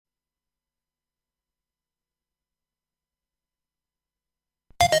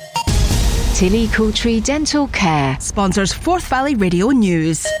Tilly Coultree Dental Care sponsors Forth Valley Radio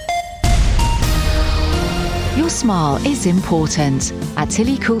News. Your smile is important. At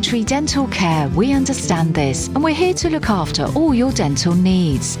Tilly Coultree Dental Care, we understand this, and we're here to look after all your dental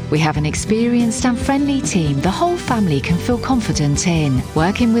needs. We have an experienced and friendly team the whole family can feel confident in.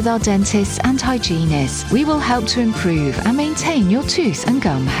 Working with our dentists and hygienists, we will help to improve and maintain your tooth and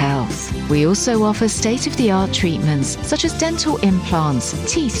gum health. We also offer state-of-the-art treatments such as dental implants,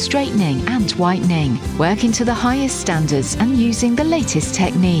 teeth straightening and whitening. Working to the highest standards and using the latest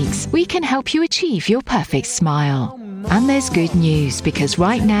techniques, we can help you achieve your perfect smile. And there's good news, because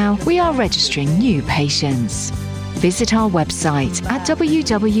right now we are registering new patients. Visit our website at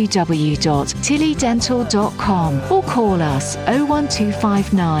www.tillydental.com or call us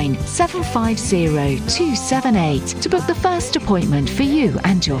 01259 750 278 to book the first appointment for you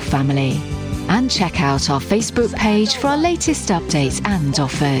and your family. And check out our Facebook page for our latest updates and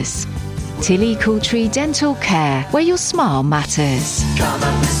offers. Tilly Coultree Dental Care, where your smile matters. Come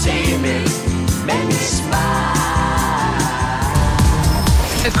up to see me, make me smile.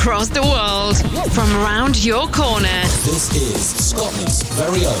 Across the world, from around your corner. This is Scotland's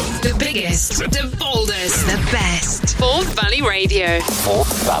very own. The biggest, the boldest, the best. Forth Valley Radio.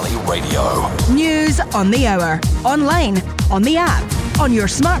 Forth Valley Radio. News on the hour, online, on the app, on your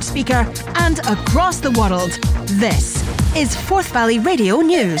smart speaker, and across the world. This is Forth Valley Radio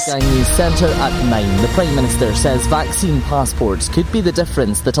News. Sky News Centre at 9. The Prime Minister says vaccine passports could be the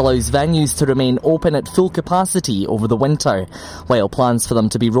difference that allows venues to remain open at full capacity over the winter. While plans for them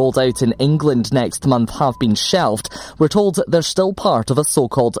to be rolled out in England next month have been shelved, we're told they're still part of a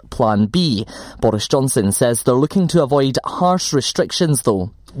so-called Plan B. Boris Johnson says they're looking to avoid harsh restrictions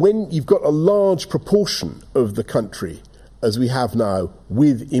though. When you've got a large proportion of the country, as we have now,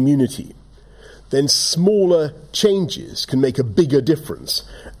 with immunity, then smaller changes can make a bigger difference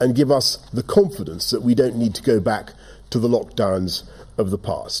and give us the confidence that we don't need to go back to the lockdowns of the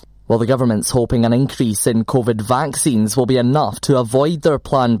past. Well, the government's hoping an increase in COVID vaccines will be enough to avoid their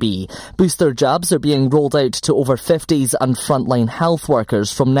Plan B. Booster jabs are being rolled out to over 50s and frontline health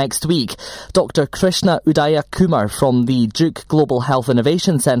workers from next week. Dr. Krishna Udaya Kumar from the Duke Global Health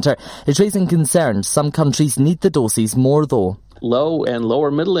Innovation Centre is raising concerns some countries need the doses more though. Low and lower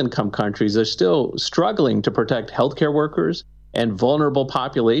middle income countries are still struggling to protect healthcare workers and vulnerable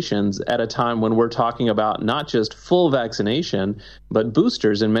populations at a time when we're talking about not just full vaccination, but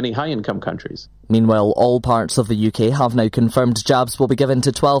boosters in many high-income countries. Meanwhile, all parts of the UK have now confirmed jabs will be given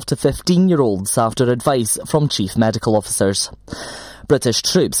to 12 to 15-year-olds after advice from chief medical officers. British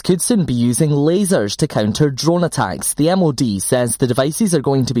troops could soon be using lasers to counter drone attacks. The MOD says the devices are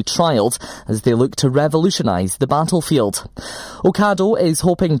going to be trialled as they look to revolutionise the battlefield. Ocado is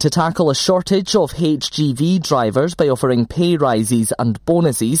hoping to tackle a shortage of HGV drivers by offering pay rises and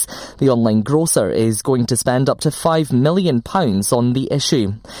bonuses. The online grocer is going to spend up to £5 million on the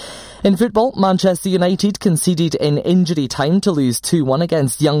issue. In football, Manchester United conceded in injury time to lose 2-1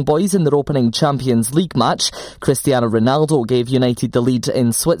 against Young Boys in their opening Champions League match. Cristiano Ronaldo gave United the lead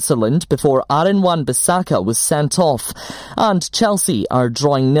in Switzerland before Aaron Wan-Bissaka was sent off. And Chelsea are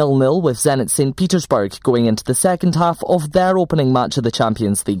drawing 0-0 with Zenit St Petersburg going into the second half of their opening match of the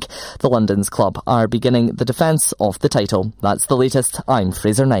Champions League. The London's club are beginning the defence of the title. That's the latest. I'm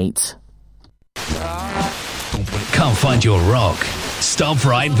Fraser Knight. Can't find your rock? Stop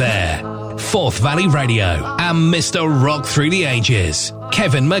right there. Forth Valley Radio and Mr. Rock Through the Ages,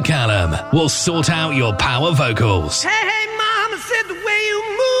 Kevin McCallum, will sort out your power vocals. Hey, mama said the way you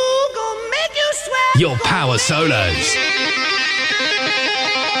move gonna make you sweat. Your power solos.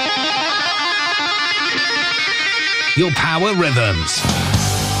 Your power rhythms.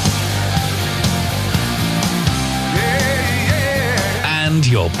 And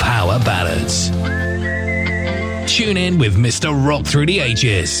your power ballads. Tune in with Mr. Rock Through the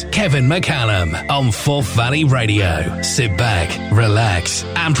Ages, Kevin McCallum, on Forth Valley Radio. Sit back, relax,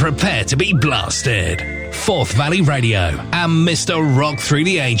 and prepare to be blasted. Forth Valley Radio and Mr. Rock Through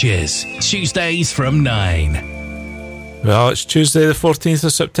the Ages, Tuesdays from 9. Well, it's Tuesday the 14th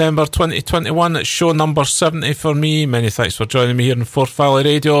of September 2021. It's show number 70 for me. Many thanks for joining me here on Forth Valley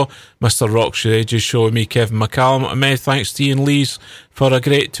Radio. Mr. Rock Through the Ages show with me, Kevin McCallum. And many thanks to Ian Lees for a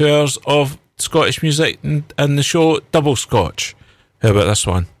great 2 hours of Scottish music and the show Double Scotch. How about this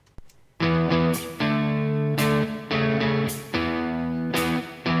one?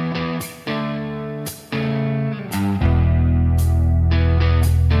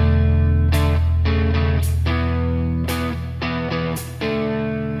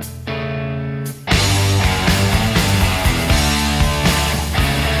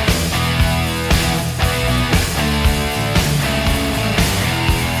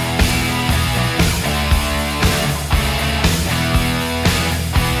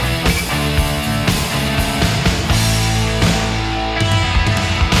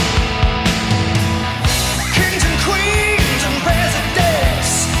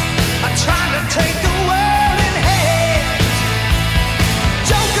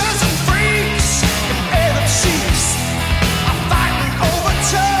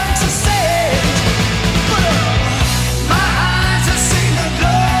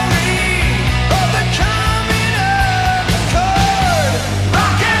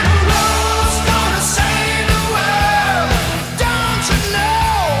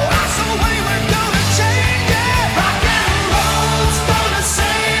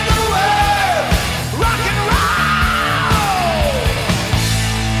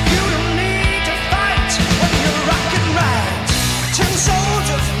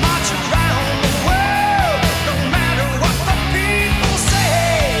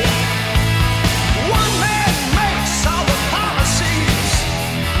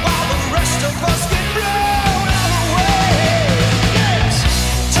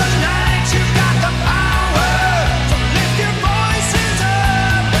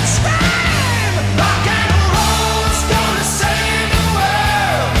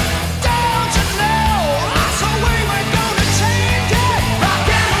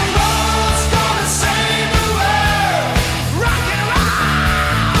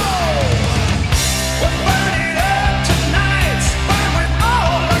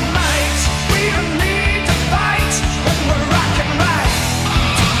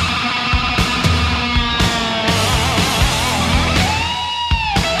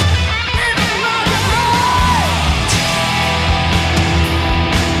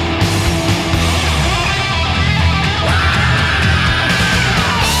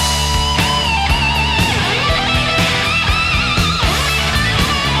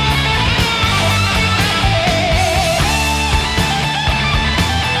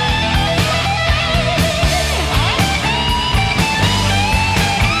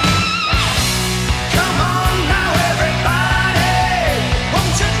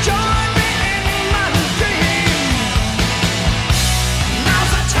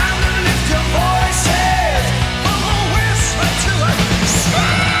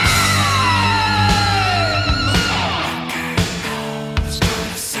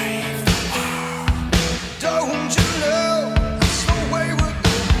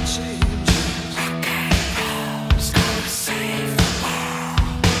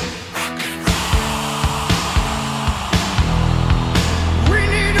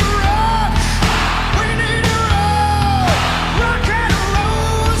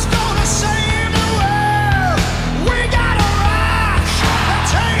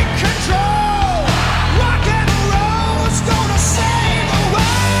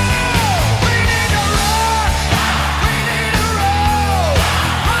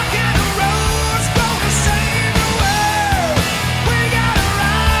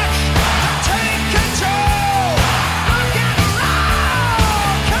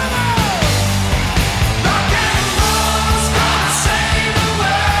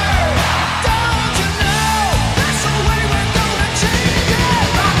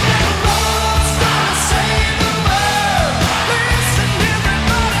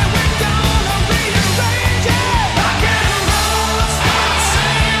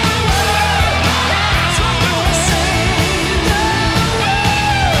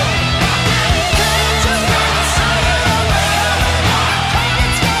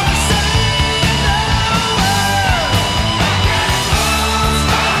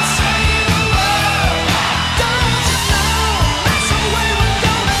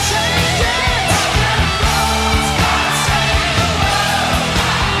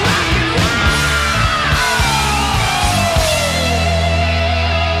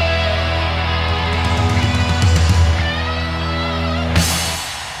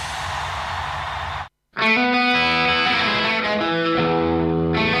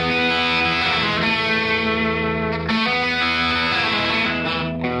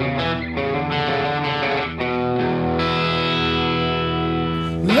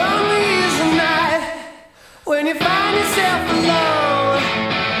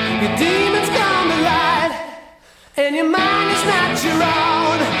 your mind is not your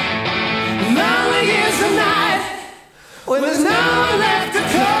own. Lonely is the night when there's no one left to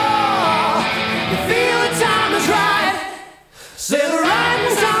call. You feel the time is right, say the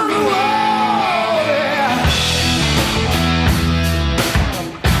writing's on the wall, yeah.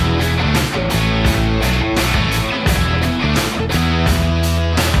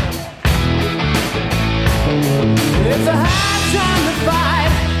 It's a hard time to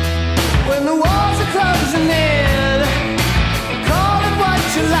fight when the walls are closing in. Call it what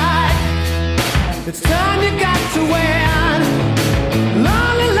you like, it's time you got to win.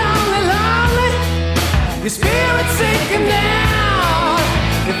 Lonely, lonely, lonely, your spirit's sinking down.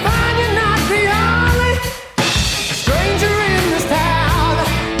 You find you're not the only stranger in this town.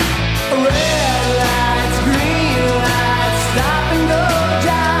 Red lights, green lights, stop and go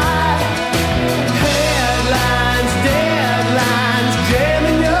jive. Headlines, deadlines,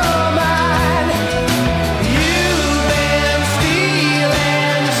 jamming your mind. You've been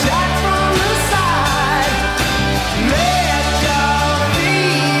stealing shots from the side. Let your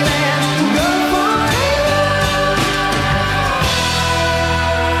feelings go forever.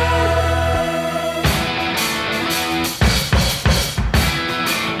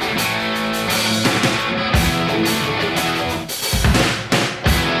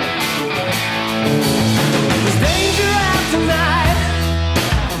 There's danger out tonight.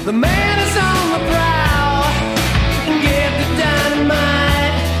 The man is on the prowl. Get the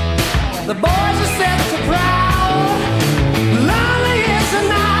dynamite. The boys are set to prowl. Lonely is the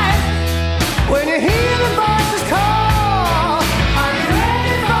night when you hear the voices call. Are you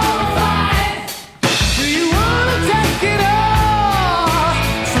ready for a fight? Do you wanna take it all?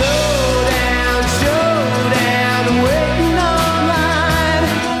 Slow down, showdown, waiting online.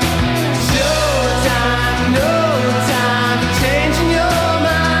 Showtime, no time for changing your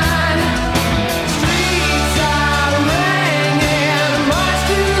mind. Streets are ringing, march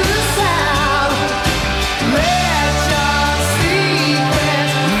to the sound. Let your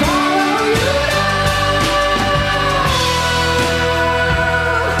secrets follow you down.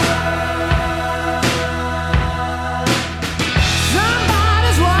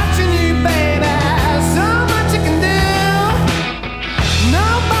 Somebody's watching you, baby. So much you can do.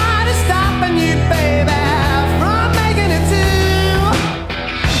 Nobody's stopping you, baby, from making it two.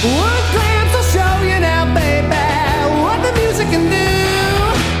 One glance will show you now, baby, what the music can do.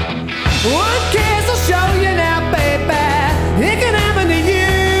 One kiss will show you now, baby, it can happen to you.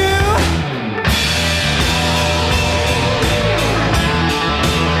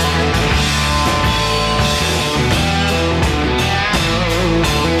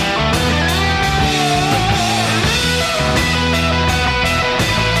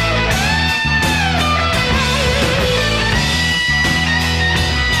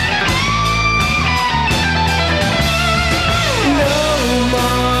 No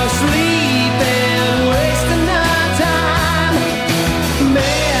more sleeping, wasting our time.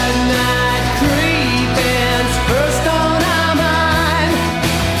 Midnight creeping's first on our mind.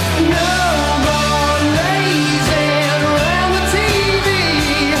 No more lazing around the TV.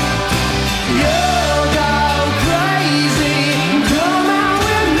 You'll go crazy, come out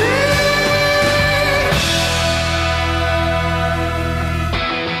with me.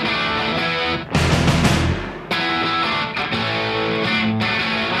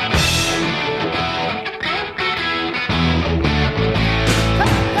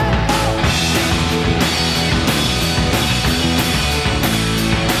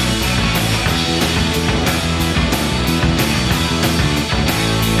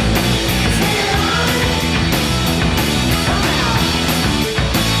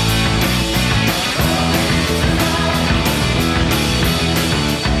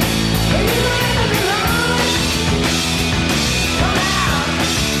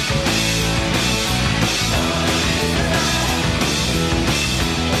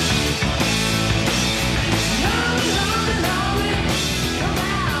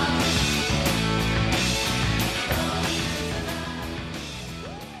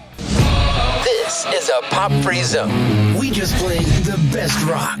 This is a pop-free zone. We just play the best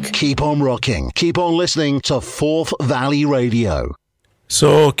rock. Keep on rocking. Keep on listening to Forth Valley Radio.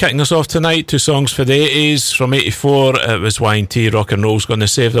 So, kicking us off tonight, two songs for the 80s. From 84, it was Y&T, Rock and Roll's Gonna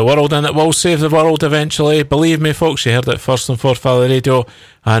Save the World, and it will save the world eventually. Believe me, folks, you heard it first on Forth Valley Radio.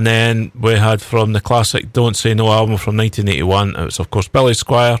 And then we had from the classic Don't Say No album from 1981, it was, of course, Billy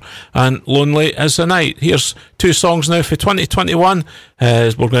Squire and Lonely Is the Night. Here's two songs now for 2021.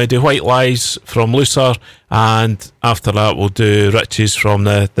 We're going to do White Lies from Lucer, and after that we'll do Riches from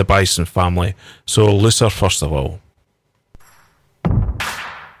the Bison Family. So, Lucer first of all.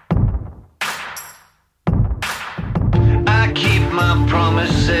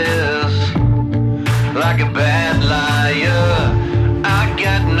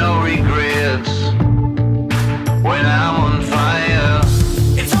 regrets when I'm on fire.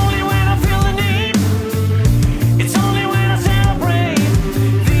 It's only when I feel the need. It's only when I celebrate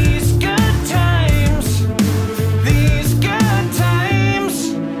these good times. These good times.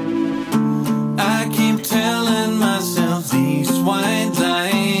 I keep telling myself these white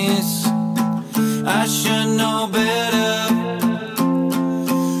lies. I should know better,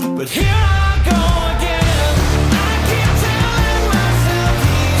 but here I go again. I keep telling myself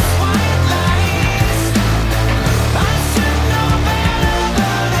these white lies. I should know better,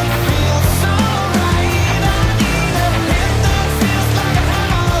 but it feels so right. I need a hit that feels like a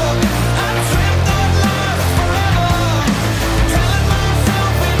hammer. I trip that lasts forever. Telling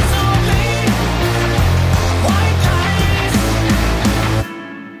myself it's only white lies.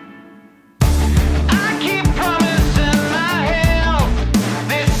 I keep promising my health.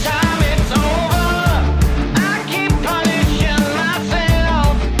 This time it's over. I keep punishing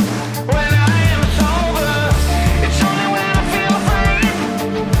myself when I am sober. It's only when I feel afraid.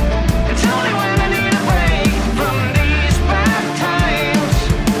 It's only when I need a break from these bad times.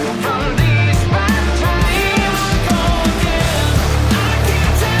 From these bad times. Go again. I keep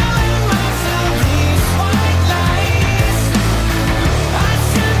telling myself these white lies. I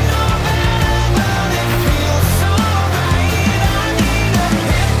should know better, but it feels so right. I need a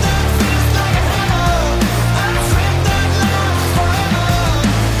hit that feels like a hammer. A trip that lasts forever.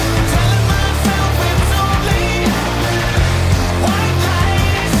 Telling myself it's only white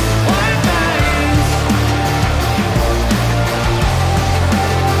lies, white lies.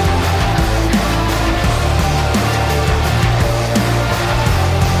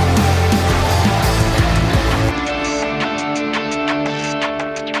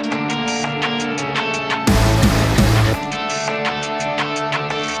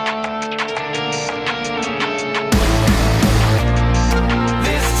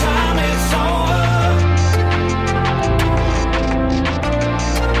 This time it's over.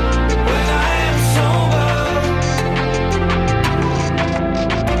 When I am sober.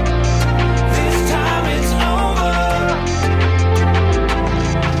 This time it's over.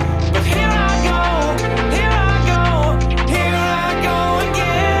 But here I go, here I go, here I go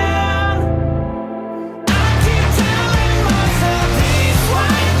again. I keep telling myself these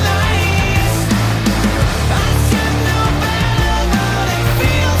white lies. I should know better, but it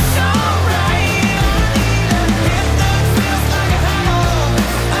feels so right. I need a hit that feels like a hammer.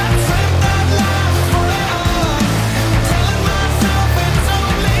 A trip that lasts forever. Telling myself it's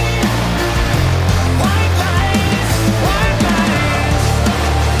only white lies, white lies.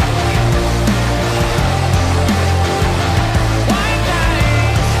 White lies.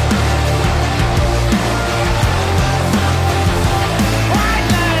 White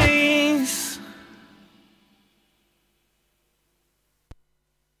lies.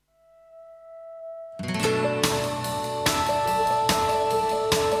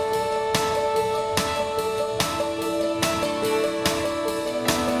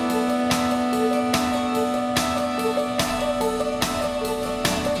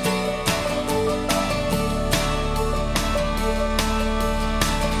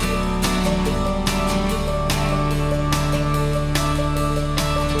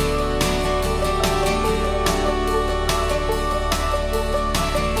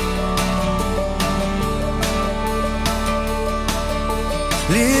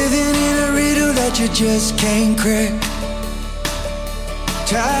 Living in a riddle that you just can't crack.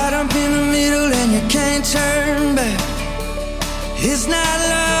 Tied up in the middle and you can't turn back. It's not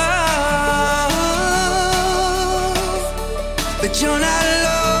love, but you're not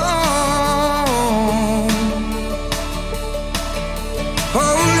alone.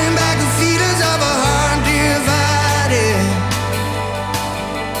 Holding back the feelings of a heart divided.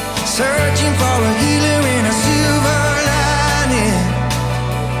 Searching for a healer in a silver lining.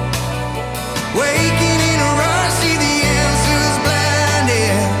 Waking in a rush, see the answers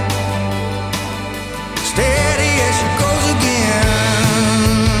blinded. Steady as she goes again.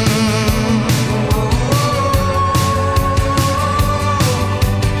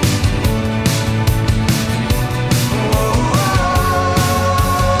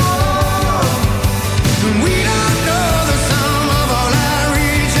 We don't know the sum of all our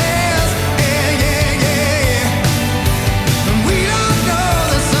reaches. Yeah, yeah, yeah.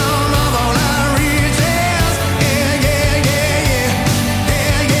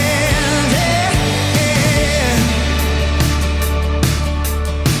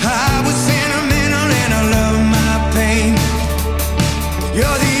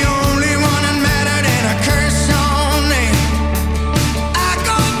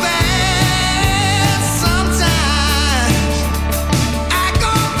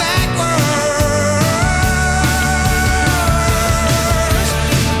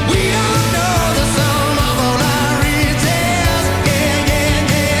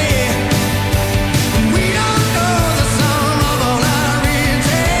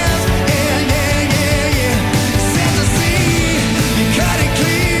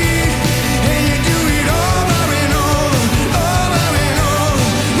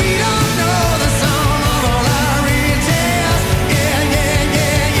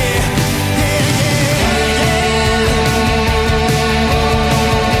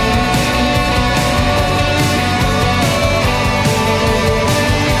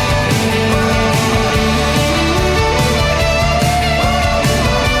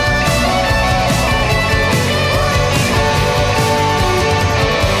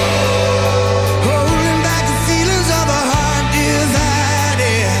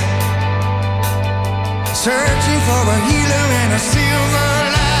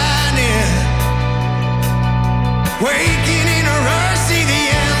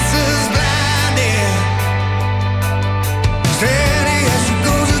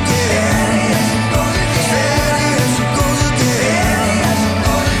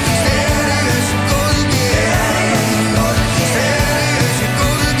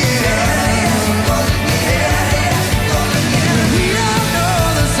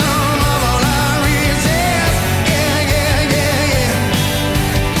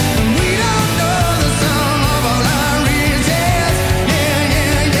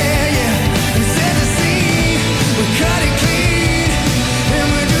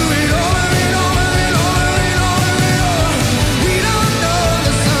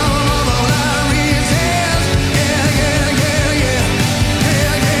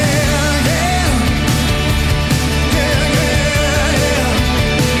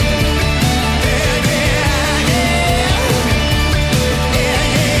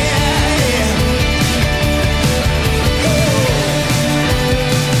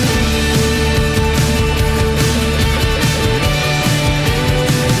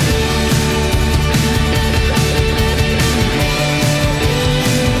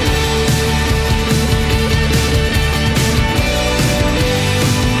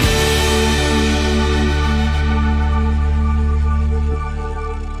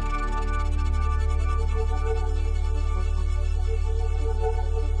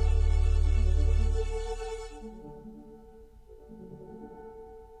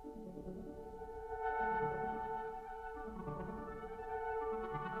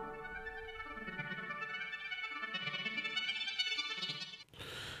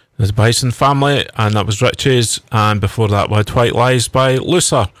 The Bison Family, and that was Riches, and before that we had White Lies by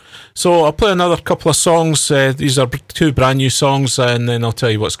Luther. So I'll play another couple of songs. These are 2 brand new songs, and then I'll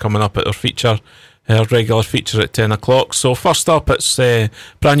tell you what's coming up at our feature, our regular feature at 10 o'clock. So first up, it's a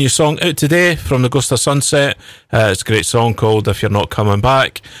brand new song out today from the Ghost of Sunset. It's a great song called If You're Not Coming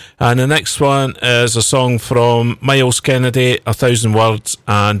Back. And the next one is a song from Miles Kennedy, 1,000 Words,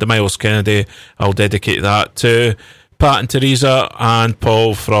 and the Miles Kennedy, I'll dedicate that to Pat and Teresa and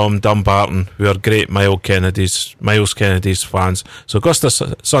Paul from Dumbarton, who are great Miles Kennedy's fans. So Ghost of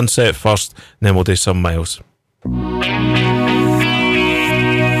Sunset first, and then we'll do some Miles.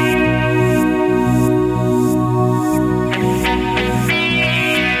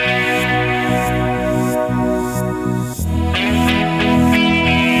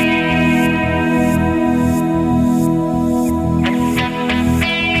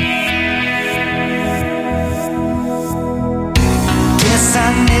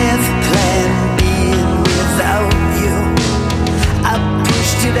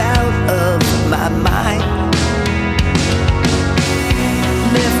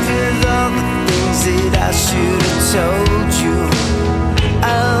 Told you,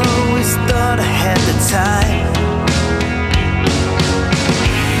 I always thought I had the time.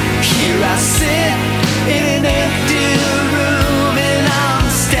 Here I sit in an empty room and I'm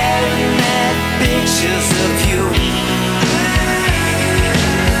staring at pictures of you,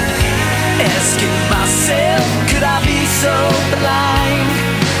 asking myself, could I be so blind?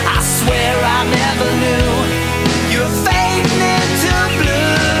 I swear I never knew you were fading into blue.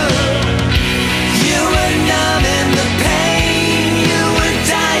 You were numb in the pain, you were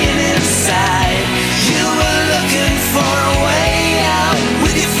dying inside. You were looking for a way out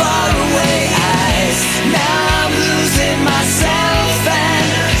with your faraway eyes. Now I'm losing myself and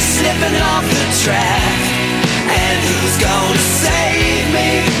slipping off the track. And who's gonna save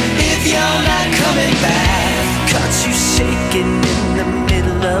me if you're not coming back? Caught you shaking in the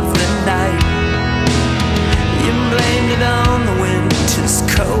middle of the night. You blamed it on the winter's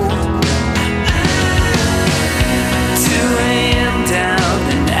cold. 2 a.m. down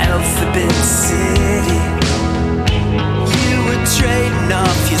in Alphabet City. You were trading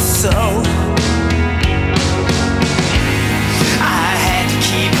off your soul. I had to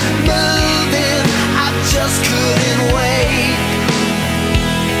keep moving, I just couldn't wait.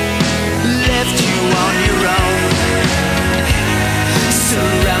 Left you on your own,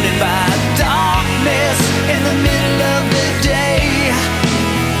 surrounded by darkness in the middle of the day.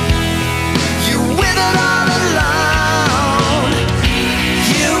 You withered all alone.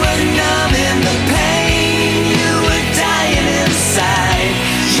 You were numb in the pain, you were dying inside.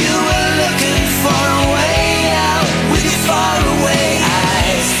 You were looking for a way out with your faraway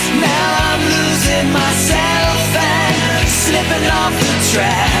eyes. Now I'm losing myself and slipping off the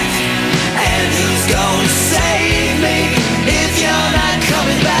track. And who's gonna save me if you're not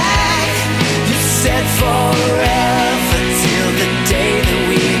coming back? You said forever till the day that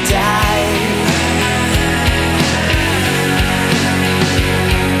we die.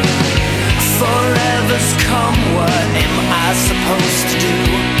 Forever's come, what am I supposed to do?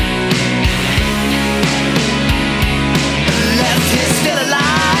 Left here still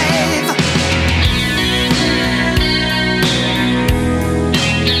alive.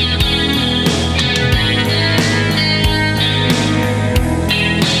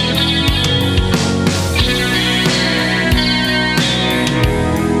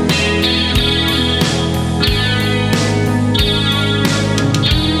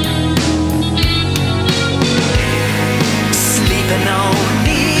 Sleeping on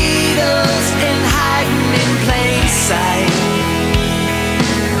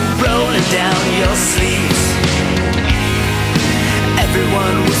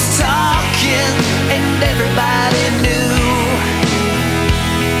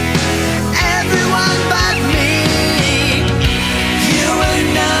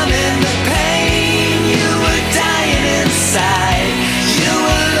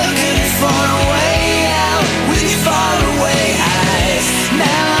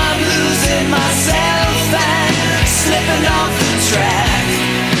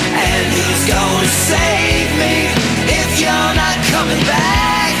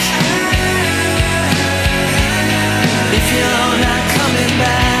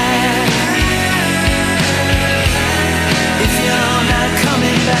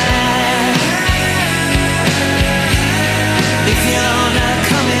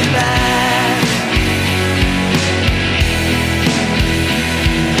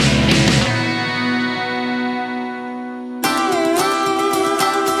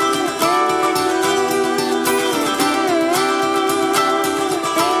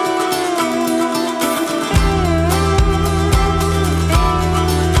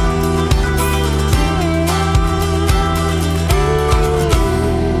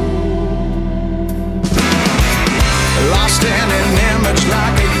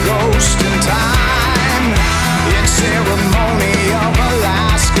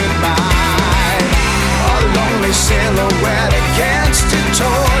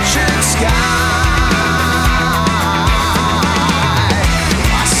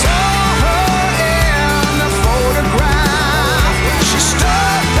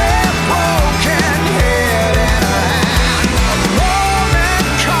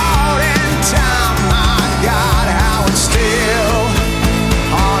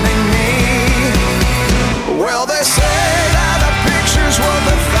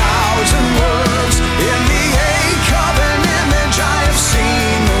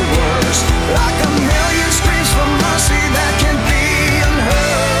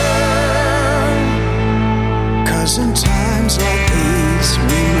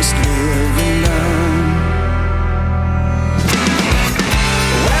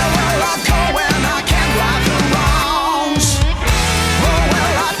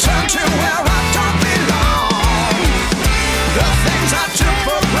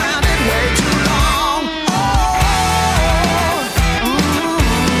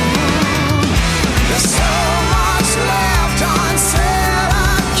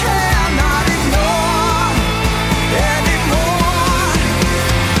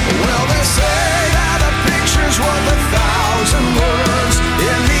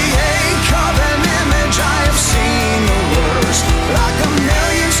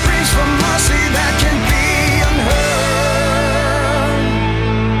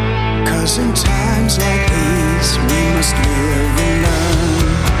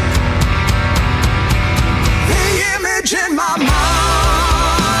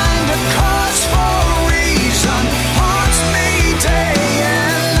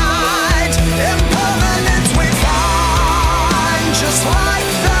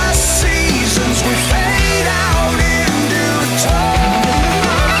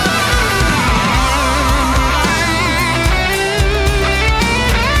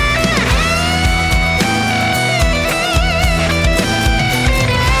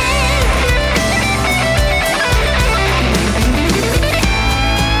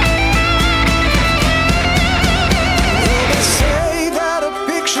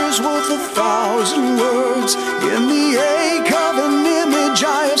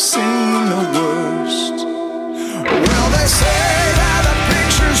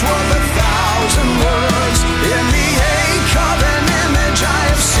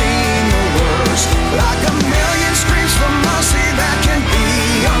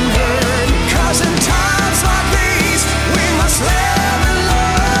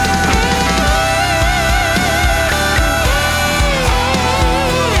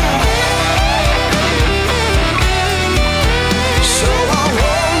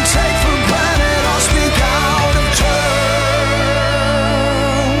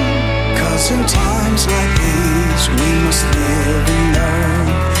 'Cause in times like these we must live and learn.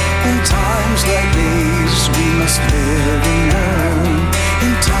 In times like these we must live and learn.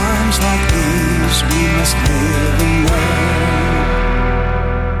 In times like these we must live and learn.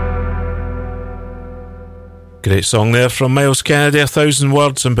 Great song there from Miles Kennedy, 1,000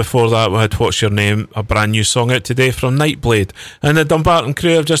 Words, and before that we had What's Your Name, a brand new song out today from Nightblade. And the Dumbarton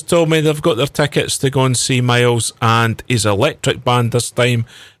crew have just told me they've got their tickets to go and see Miles and his electric band this time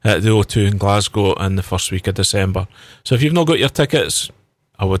at the O2 in Glasgow in the first week of December. So if you've not got your tickets,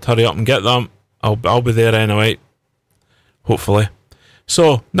 I would hurry up and get them. I'll be there anyway, hopefully.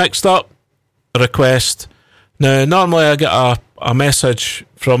 So next up, a request. Now normally I get a message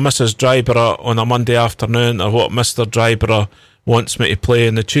from Mrs. Dryborough on a Monday afternoon, or what Mr. Dryborough wants me to play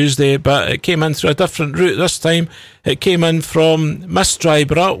on the Tuesday, but it came in through a different route this time. It came in from Miss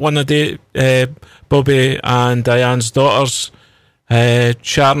Dryborough, one of the Bobby and Diane's daughters,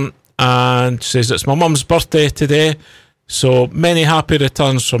 Sharon, and says it's my mum's birthday today. So many happy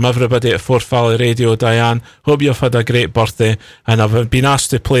returns from everybody at Forth Valley Radio, Diane. Hope you've had a great birthday, and I've been asked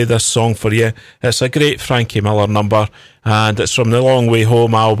to play this song for you. It's a great Frankie Miller number, and it's from the Long Way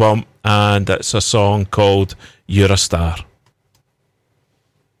Home album, and it's a song called You're a Star.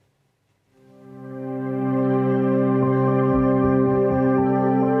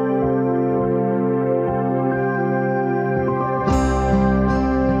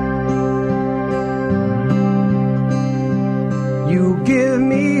 You give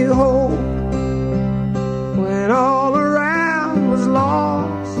me hope when all around was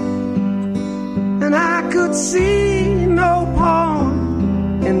lost, and I could see no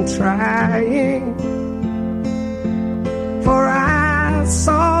harm in trying, for I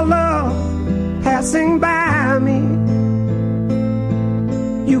saw love passing by me.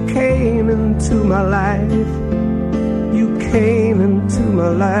 You came into my life, you came into my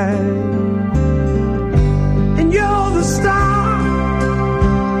life, and you're the star,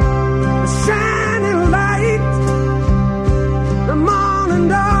 shining light, the morning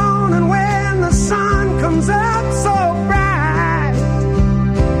dawn, and when the sun comes up so bright,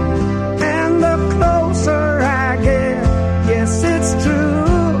 and the closer I get, yes it's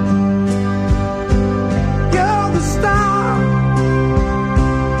true, you're the star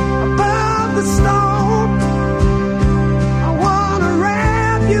above the storm. I wanna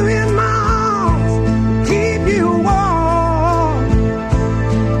wrap you in my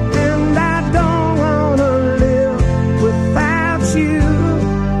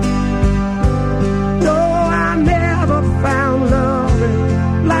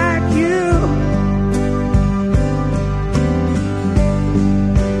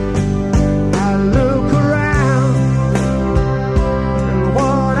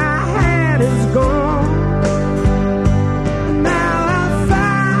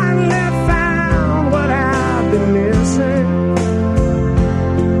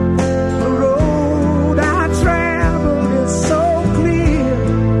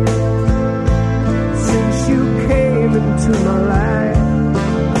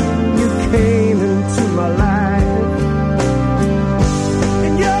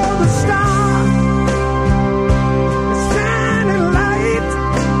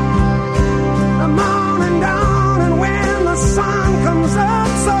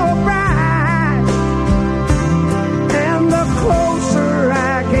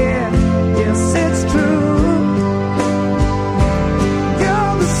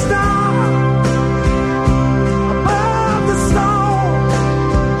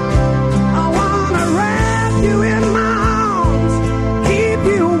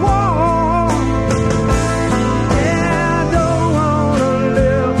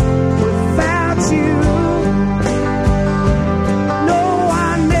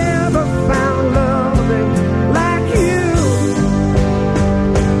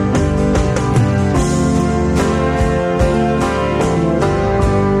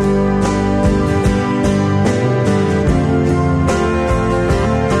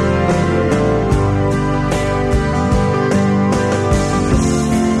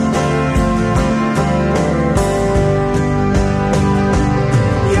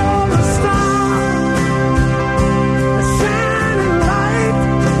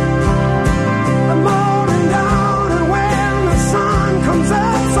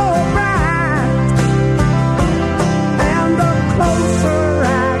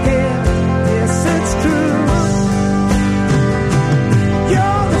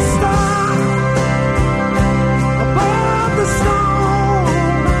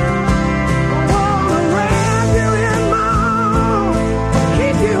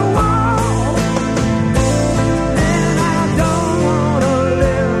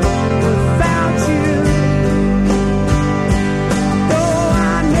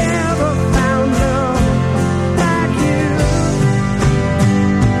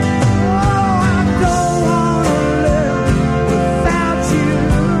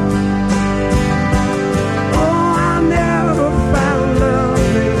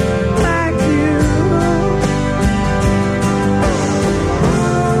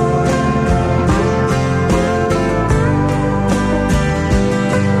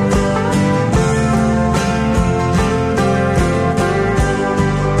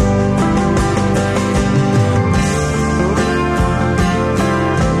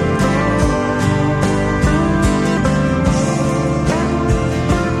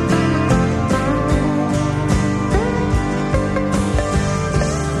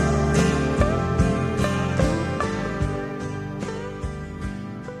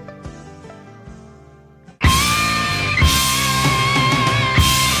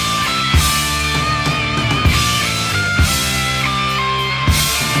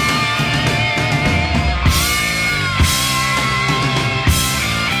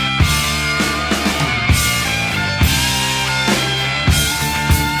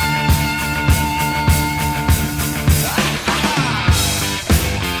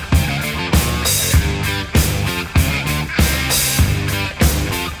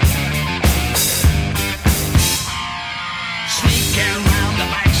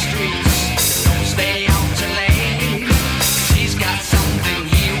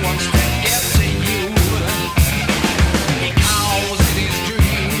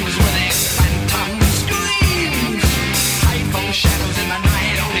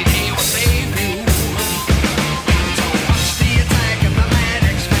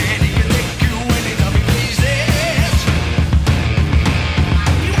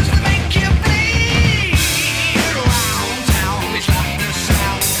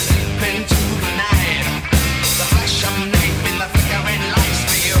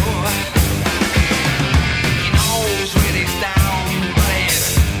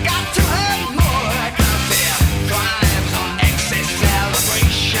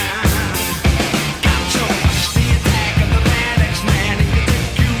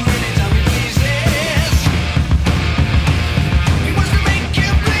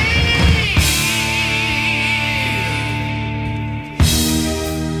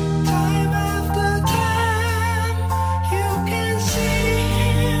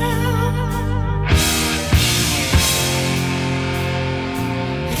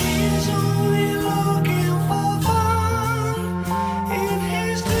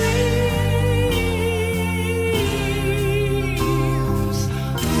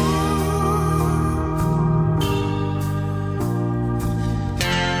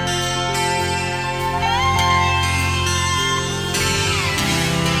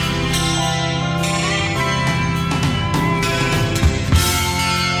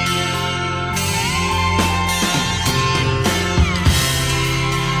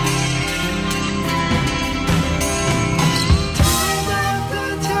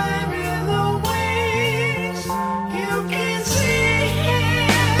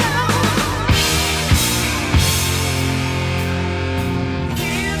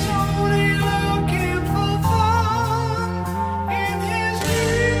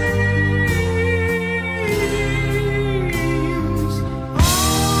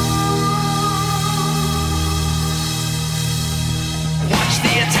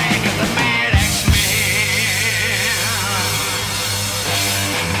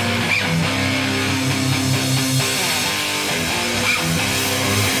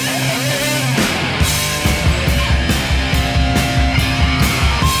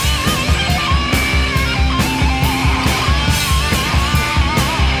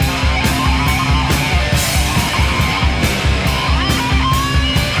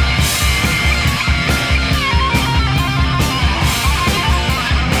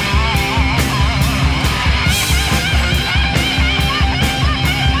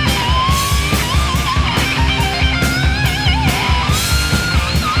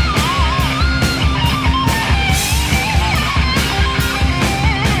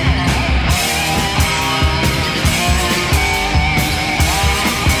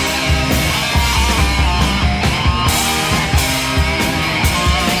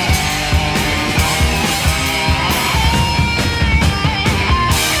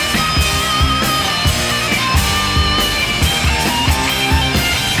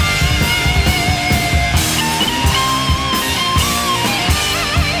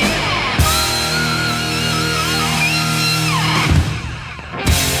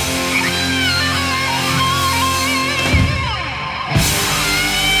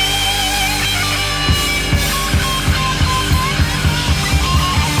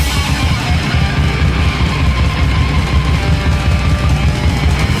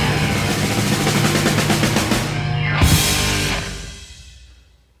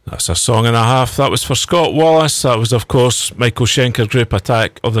That's a song and a half. That was for Scott Wallace. That was, of course, Michael Schenker Group,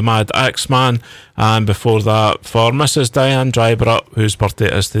 Attack of the Mad Axeman. And before that, for Mrs. Diane Drybrup, whose birthday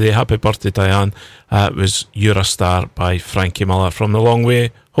it is today, happy birthday, Diane, it was You're a Star by Frankie Miller from the Long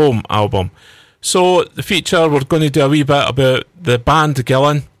Way Home album. So, the feature, we're going to do a wee bit about the band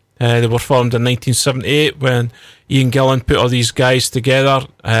Gillan. They were formed in 1978 when Ian Gillan put all these guys together,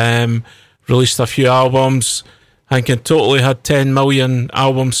 released a few albums. I think in total he had 10 million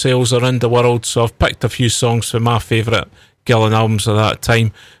album sales around the world, so I've picked a few songs from my favourite Gillan albums of that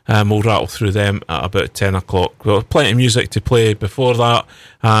time. We'll rattle through them at about 10 o'clock. We'll have plenty of music to play before that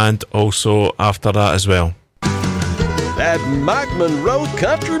and also after that as well. That Mike Monroe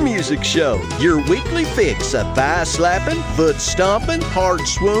Country Music Show, your weekly fix of thigh-slapping, foot-stomping,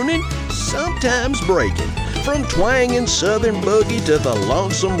 heart-swooning, sometimes breaking. From twanging southern boogie to the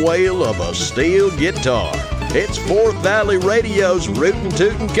lonesome wail of a steel guitar. It's Fourth Valley Radio's rootin'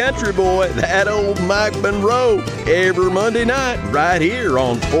 tootin' country boy, that old Mike Monroe, every Monday night right here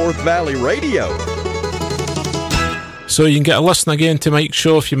on Fourth Valley Radio. So you can get a listen again to Mike's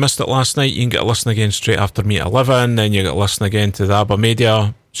show if you missed it last night. You can get a listen again straight after me at 11. Then you get a listen again to the ABBA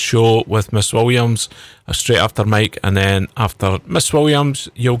Media show with Miss Williams straight after Mike. And then after Miss Williams,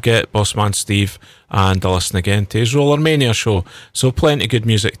 you'll get Bossman Steve and a listen again to his Roller Mania show. So plenty of good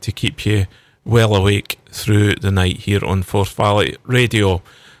music to keep you well awake through the night here on Forth Valley Radio.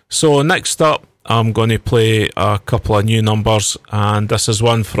 So next up, I'm going to play a couple of new numbers, and this is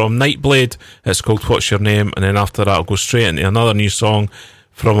one from Nightblade. It's called What's Your Name? And then after that I'll go straight into another new song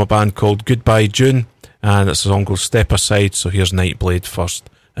from a band called Goodbye June, and it's a song called Step Aside. So here's Nightblade first.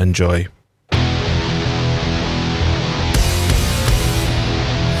 Enjoy.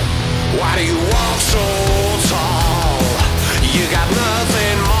 Why do you walk so tall? You got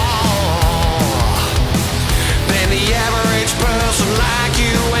nothing more than the average person like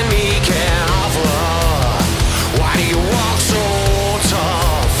you and me can offer. Why do you walk so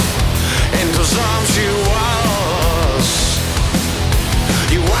tough and presumptuous?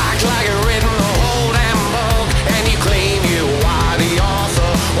 You act like you're written the whole damn book, and you claim you are the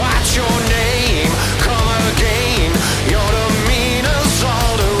author. What's your name? Come again. Your demeanor's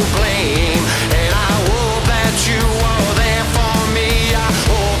all to blame.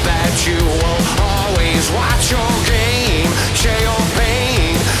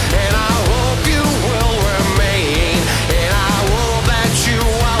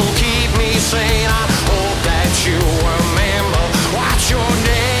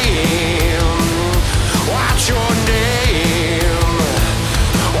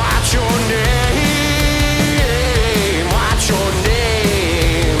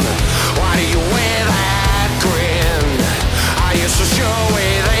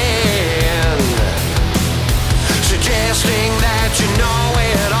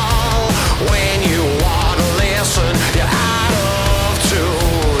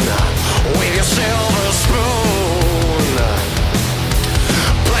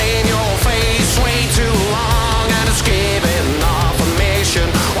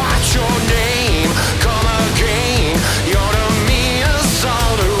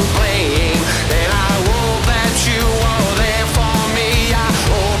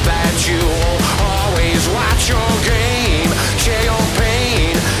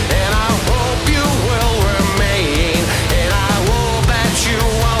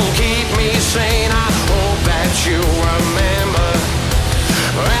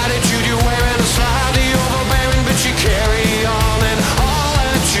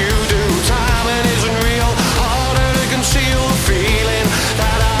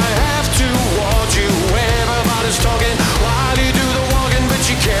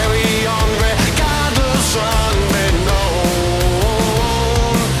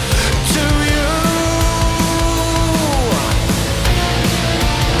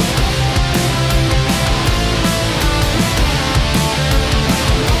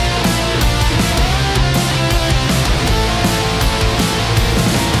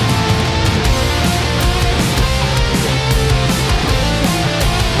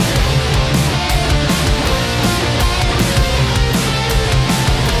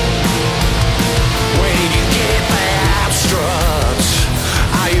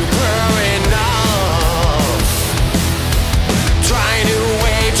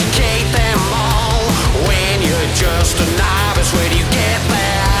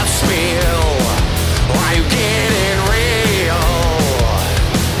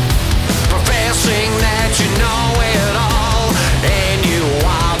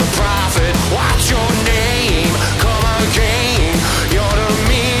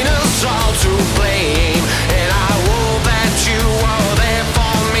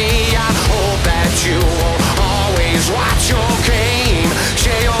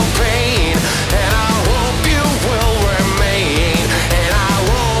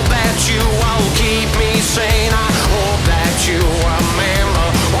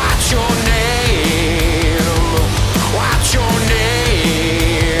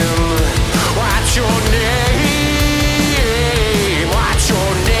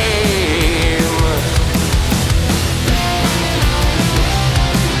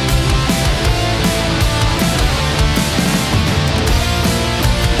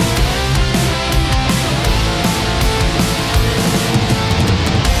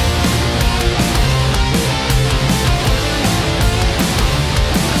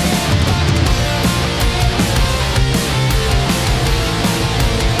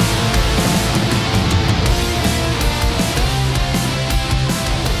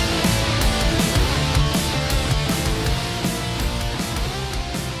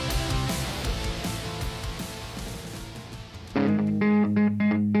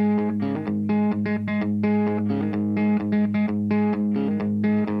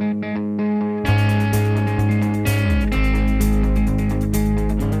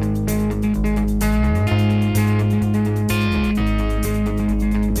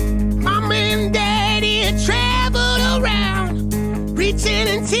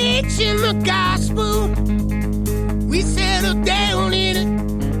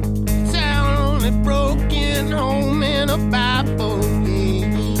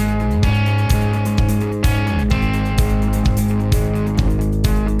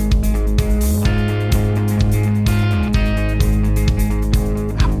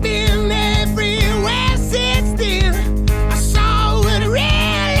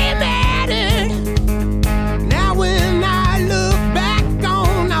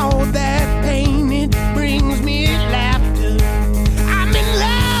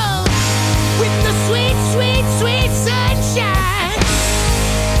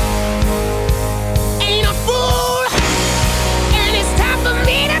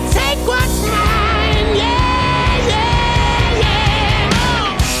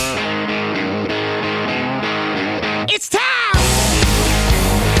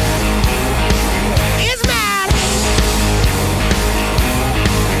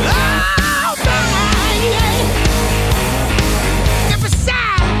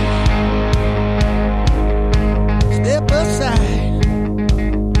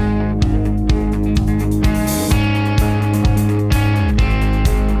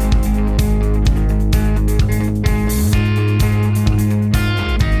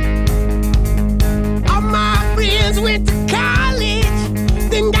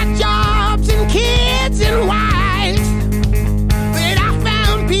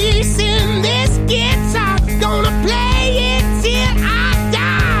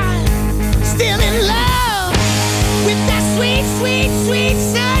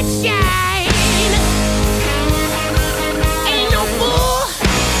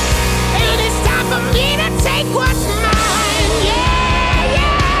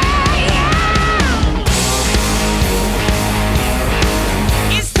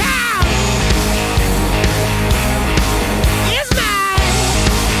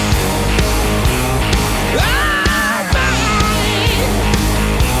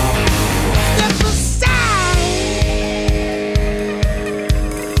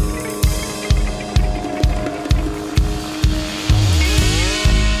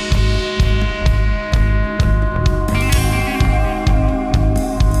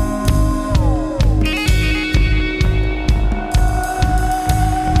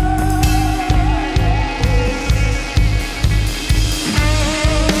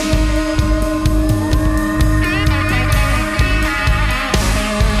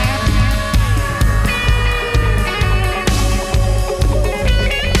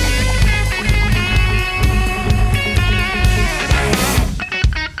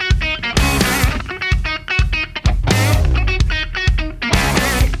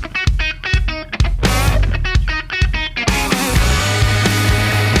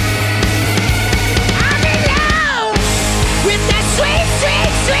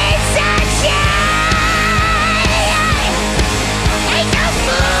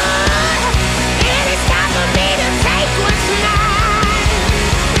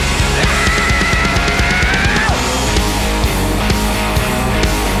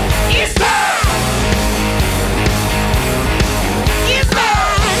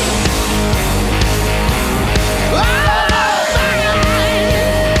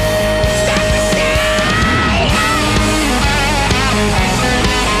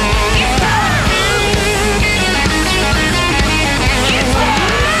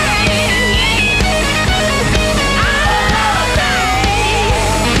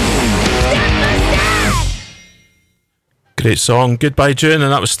 Great song. Goodbye June,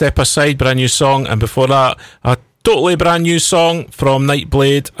 and that was Step Aside, brand new song. And before that, a totally brand new song from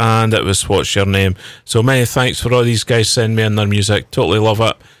Nightblade, and it was What's Your Name. So many thanks for all these guys sending me in their music. Totally love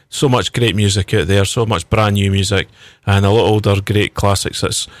it. So much great music out there, so much brand new music, and a lot older great classics.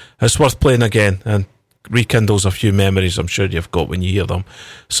 It's worth playing again and rekindles a few memories I'm sure you've got when you hear them.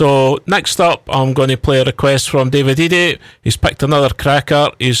 So next up, I'm going to play a request from David Eady. He's picked another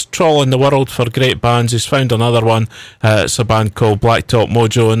cracker. He's trawling the world for great bands. He's found another one. It's a band called Blacktop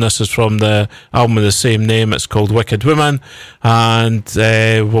Mojo, and this is from the album of the same name. It's called Wicked Woman, and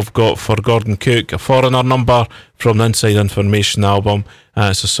we've got for Gordon Cook a Foreigner number from the Inside Information album.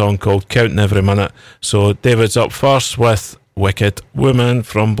 It's a song called Counting Every Minute. So David's up first with Wicked Woman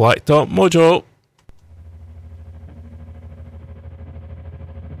from Blacktop Mojo.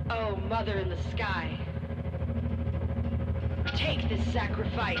 Mother in the sky, take this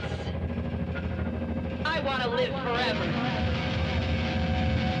sacrifice. I want to live forever.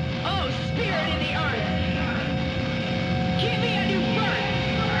 Oh, spirit in the earth, give me a new birth.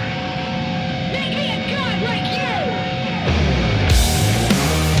 Make me a god like you.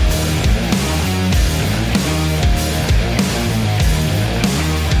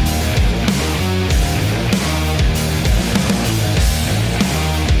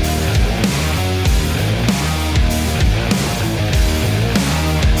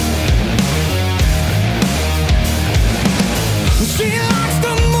 She likes the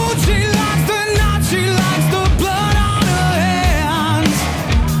mood, she likes the night, she likes the blood on her hands.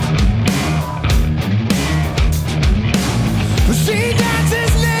 She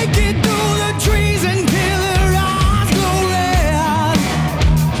dances naked through the trees until her eyes glow red.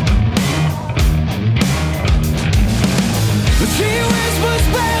 She whispers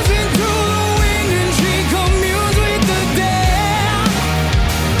spells into the wind and she communes with the dead.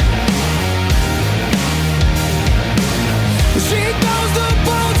 She throws the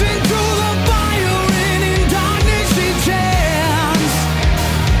bones into the fire and in darkness she chants.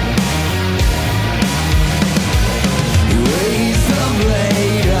 Raise the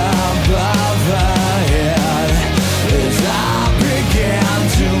blade above her head. As I began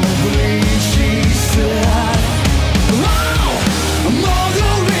to bleed, she said, oh,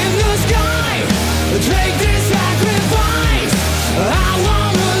 mother in the sky, take this sacrifice. I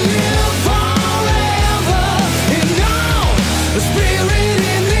wanna live forever. And now, the spirit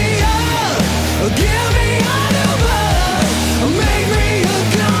in the earth, give me a new birth. Make me a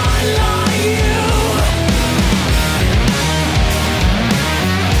god like you.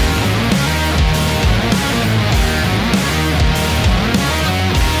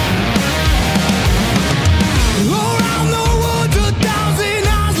 Around the woods, 1,000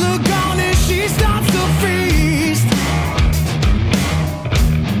 eyes look on as she stops to feel.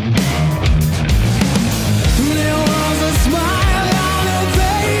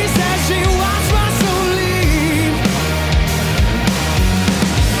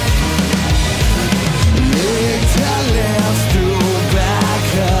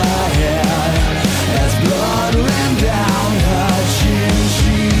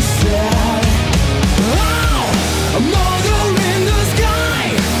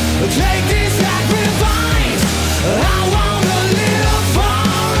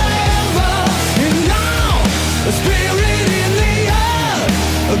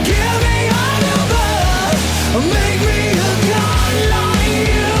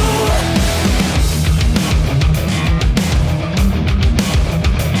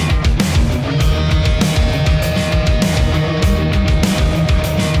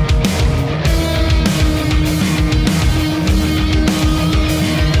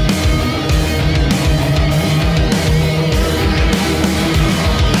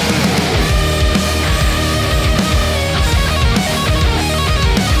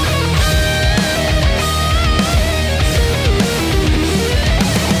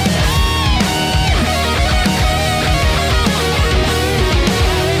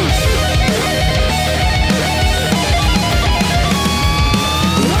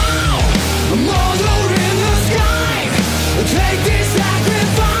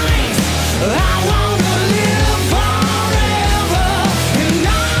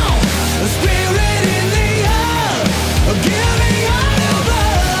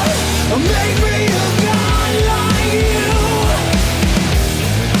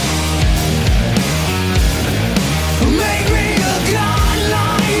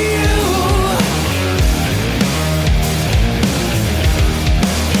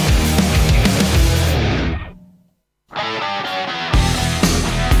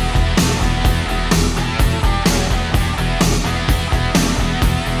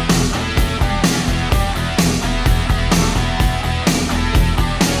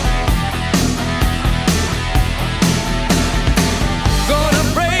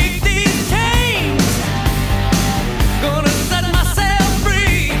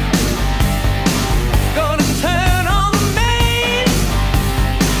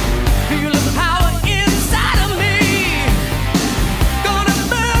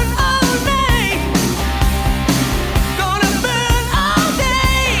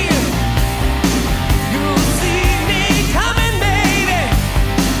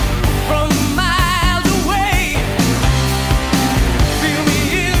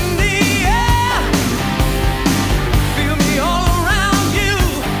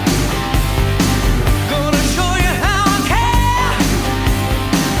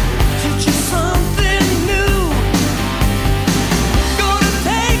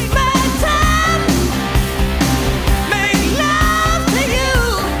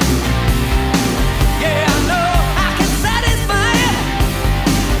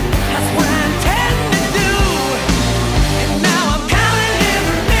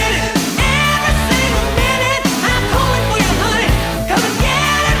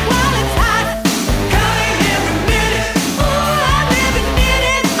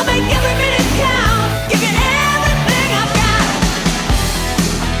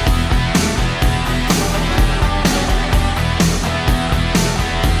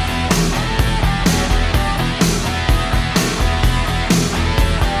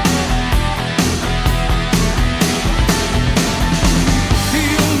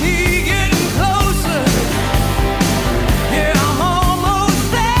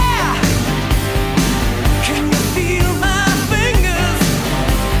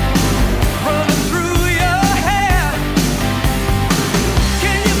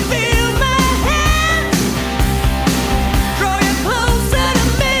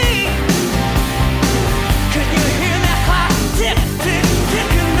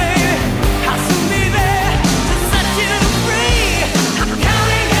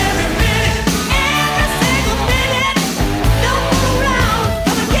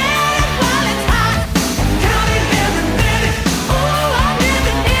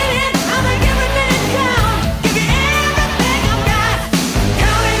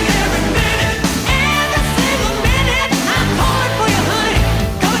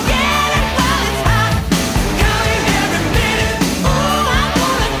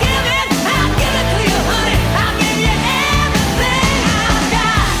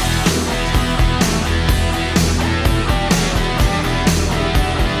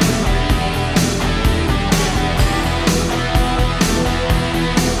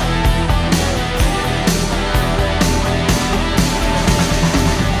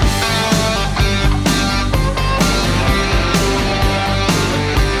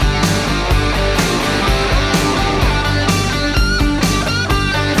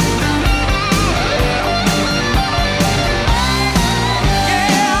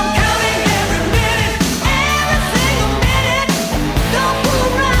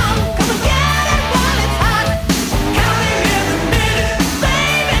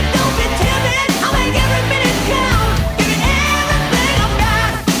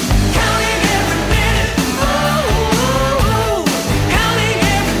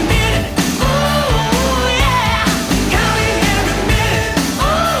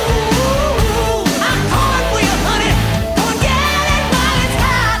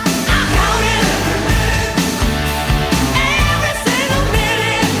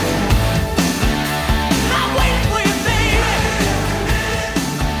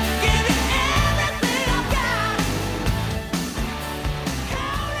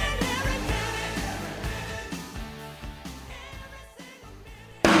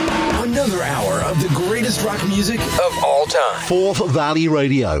 Another hour of the greatest rock music of all time. Forth Valley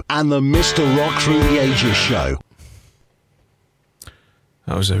Radio and the Mr. Rock Through the Ages show.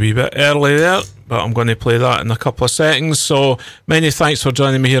 That was a wee bit early there, but I'm going to play that in a couple of seconds. So many thanks for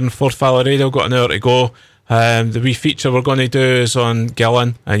joining me here in Forth Valley Radio. Got an hour to go. The wee feature we're going to do is on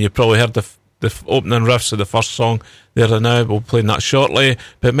Gillan, and you've probably heard the opening riffs of the first song there and now. We'll play that shortly.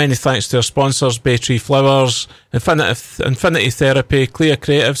 But many thanks to our sponsors: Bay Tree Flowers, Infinity Therapy, Clear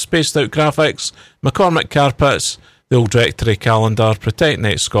Creative, Spaced Out Graphics, McCormick Carpets, the Old Rectory Calendar, Protect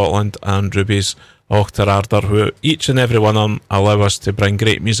Net Scotland, and Ruby's Ochterarder, who each and every one of them allow us to bring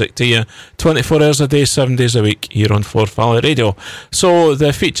great music to you 24 hours a day, 7 days a week here on Forth Valley Radio. So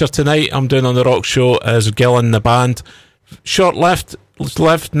the feature tonight I'm doing on the Rock Show is Gillan the Band. Short-lived,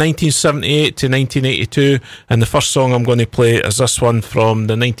 1978 to 1982, and the first song I'm going to play is this one from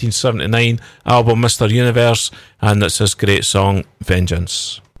the 1979 album Mr. Universe, and it's his great song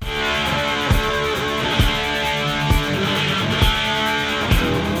Vengeance.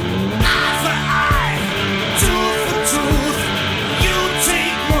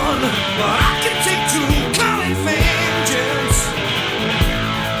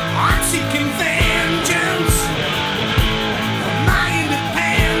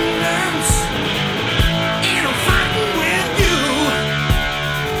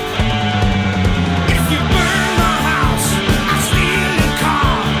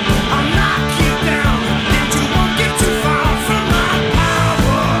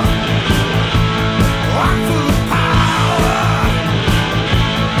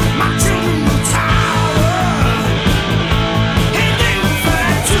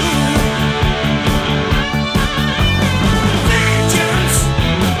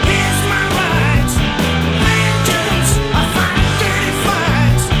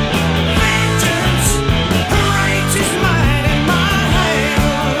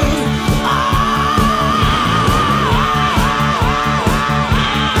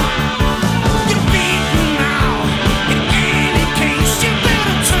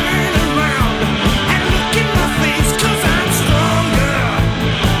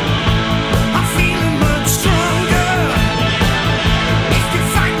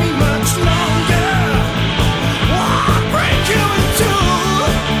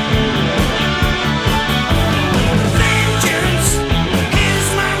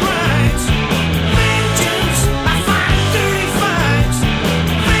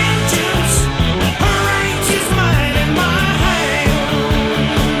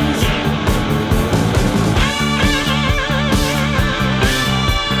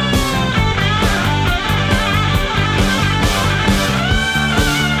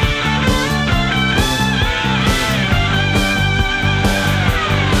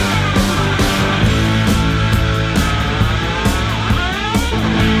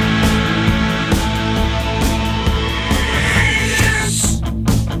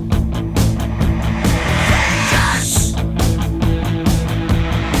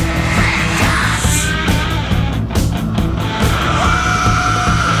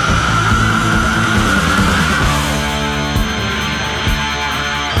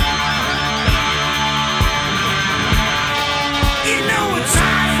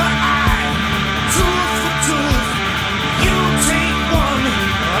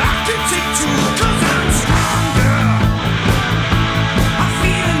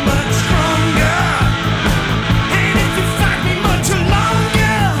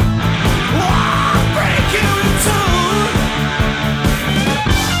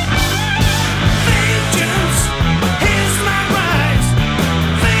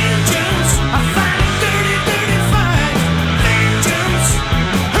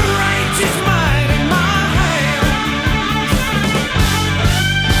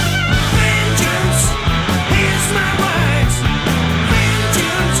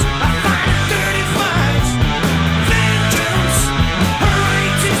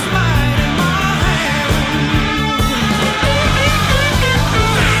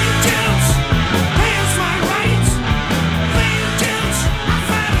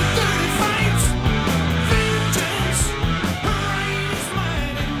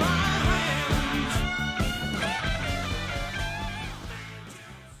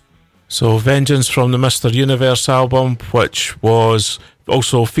 So Vengeance from the Mr. Universe album, which was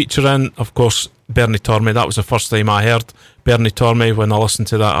also featuring, of course, Bernie Tormey. That was the first time I heard Bernie Tormey when I listened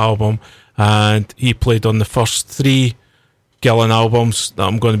to that album, and he played on the first 3 Gillan albums that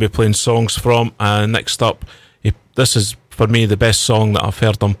I'm going to be playing songs from. And next up, this is for me the best song that I've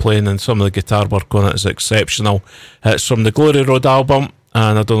heard him playing, and some of the guitar work on it is exceptional. It's from the Glory Road album,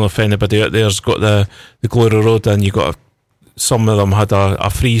 and I don't know if anybody out there's got the Glory Road, and you got to some of them had a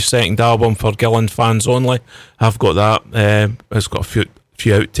free second album for Gillan fans only. I've got that. It's got a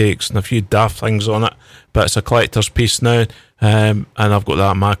few outtakes and a few daft things on it, but it's a collector's piece now, and I've got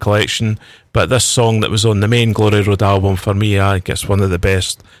that in my collection. But this song that was on the main Glory Road album, for me, I think it's one of the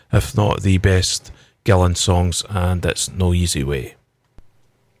best, if not the best, Gillan songs, and it's No Easy Way.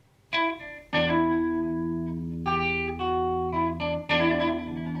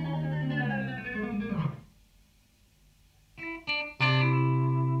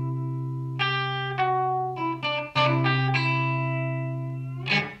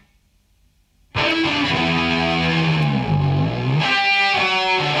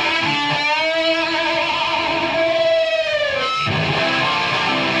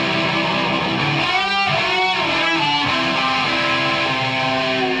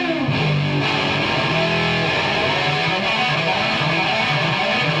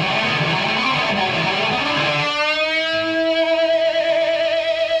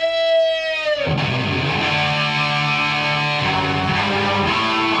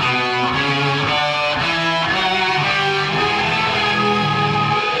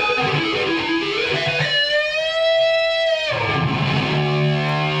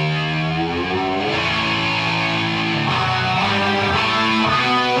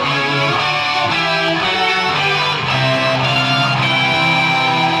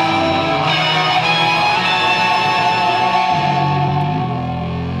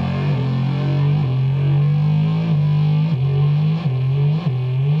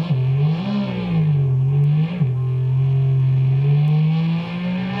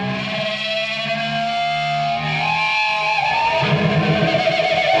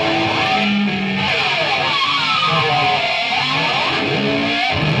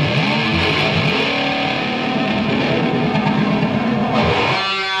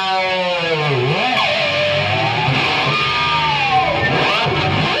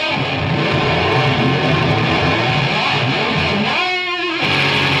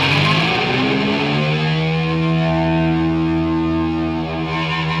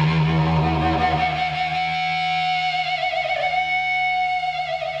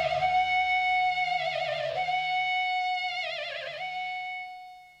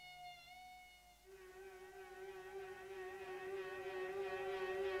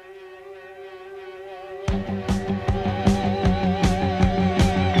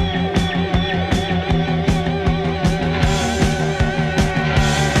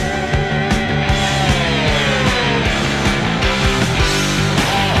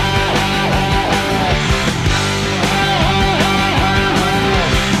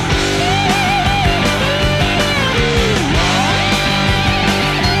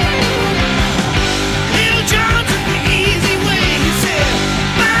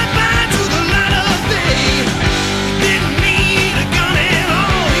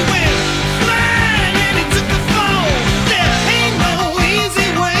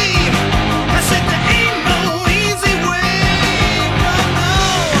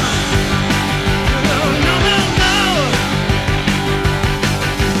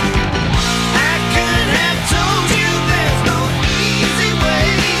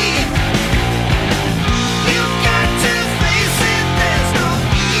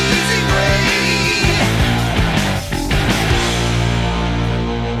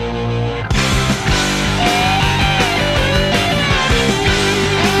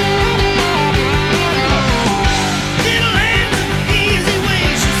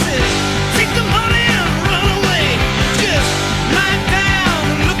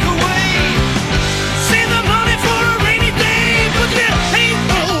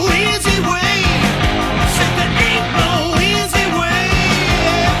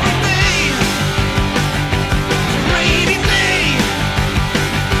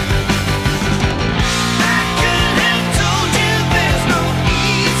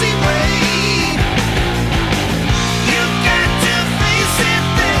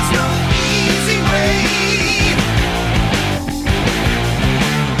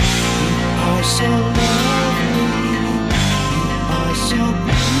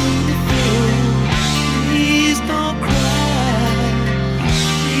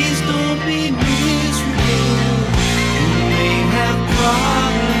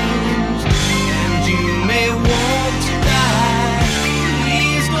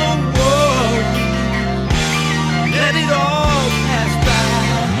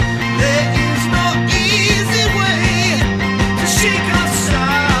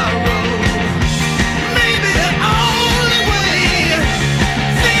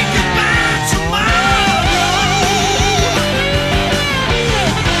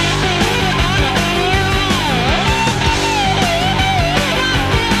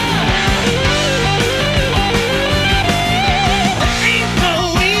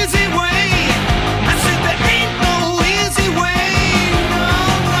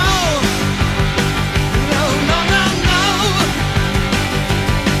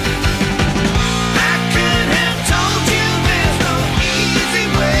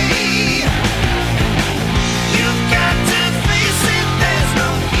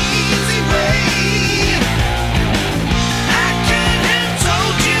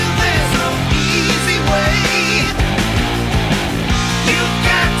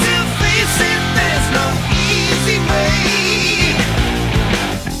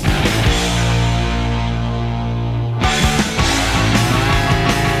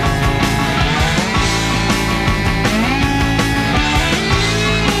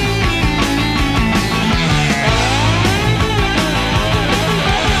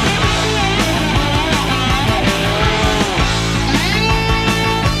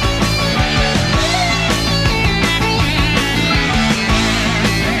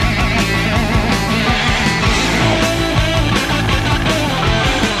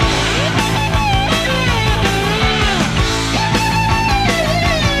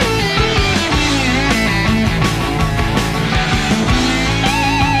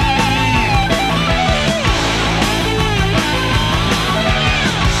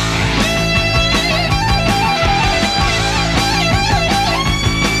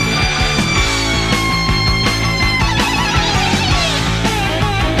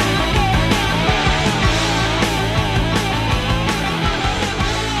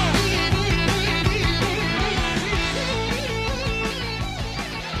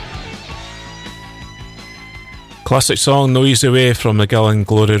 Classic song No Easy Way from the Gillan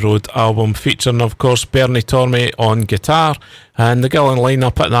Glory Road album, featuring of course Bernie Tormey on guitar. And the Gillan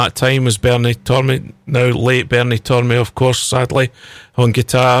lineup at that time was Bernie Tormey, now late Bernie Tormey of course sadly, on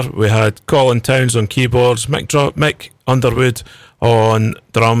guitar. We had Colin Towns on keyboards, Mick Underwood on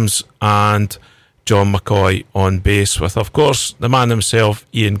drums, and John McCoy on bass, with of course the man himself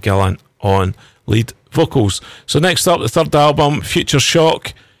Ian Gillan on lead vocals. So next up, the third album, Future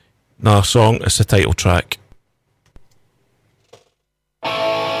Shock. Another song, it's the title track.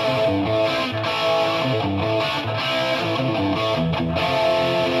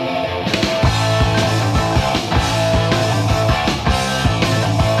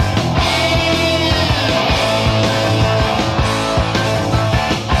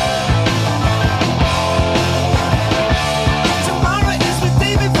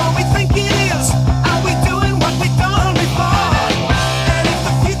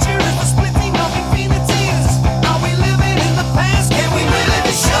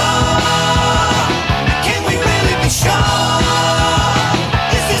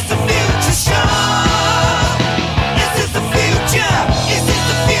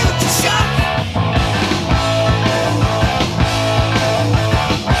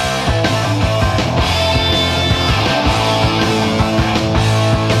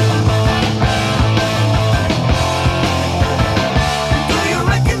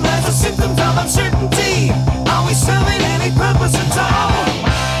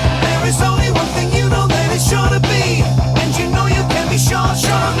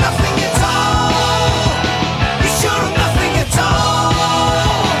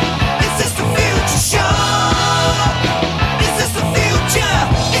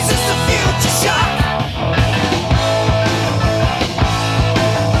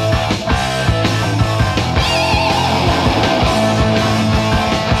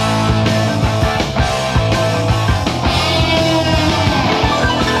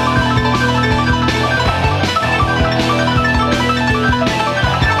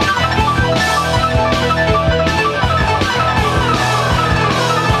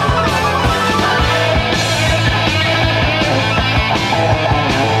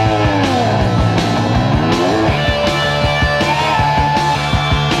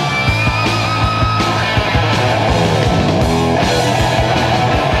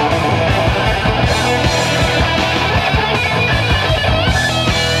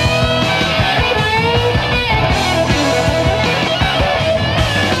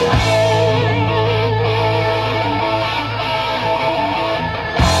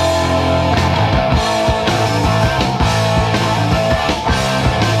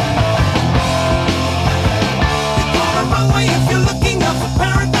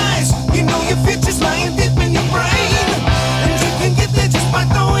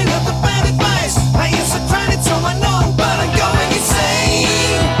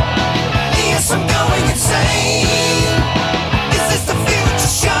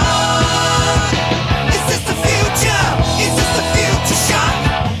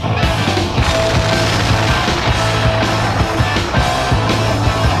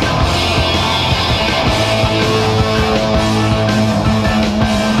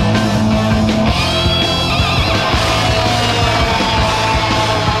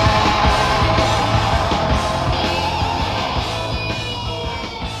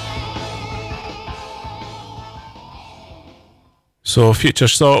 So Future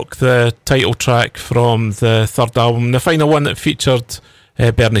Shock, the title track from the third album, the final one that featured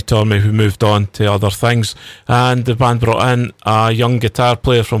Bernie Tormey, who moved on to other things, and the band brought in a young guitar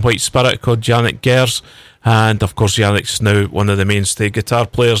player from White Spirit called Yannick Gers, and of course Yannick's now one of the mainstay guitar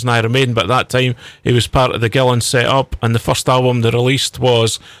players in Iron Maiden, but at that time he was part of the Gillan setup, and the first album they released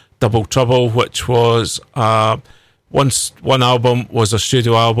was Double Trouble, which was one album was a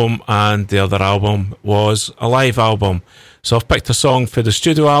studio album and the other album was a live album. So I've picked a song for the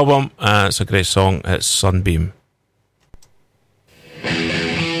studio album, and it's a great song. It's Sunbeam.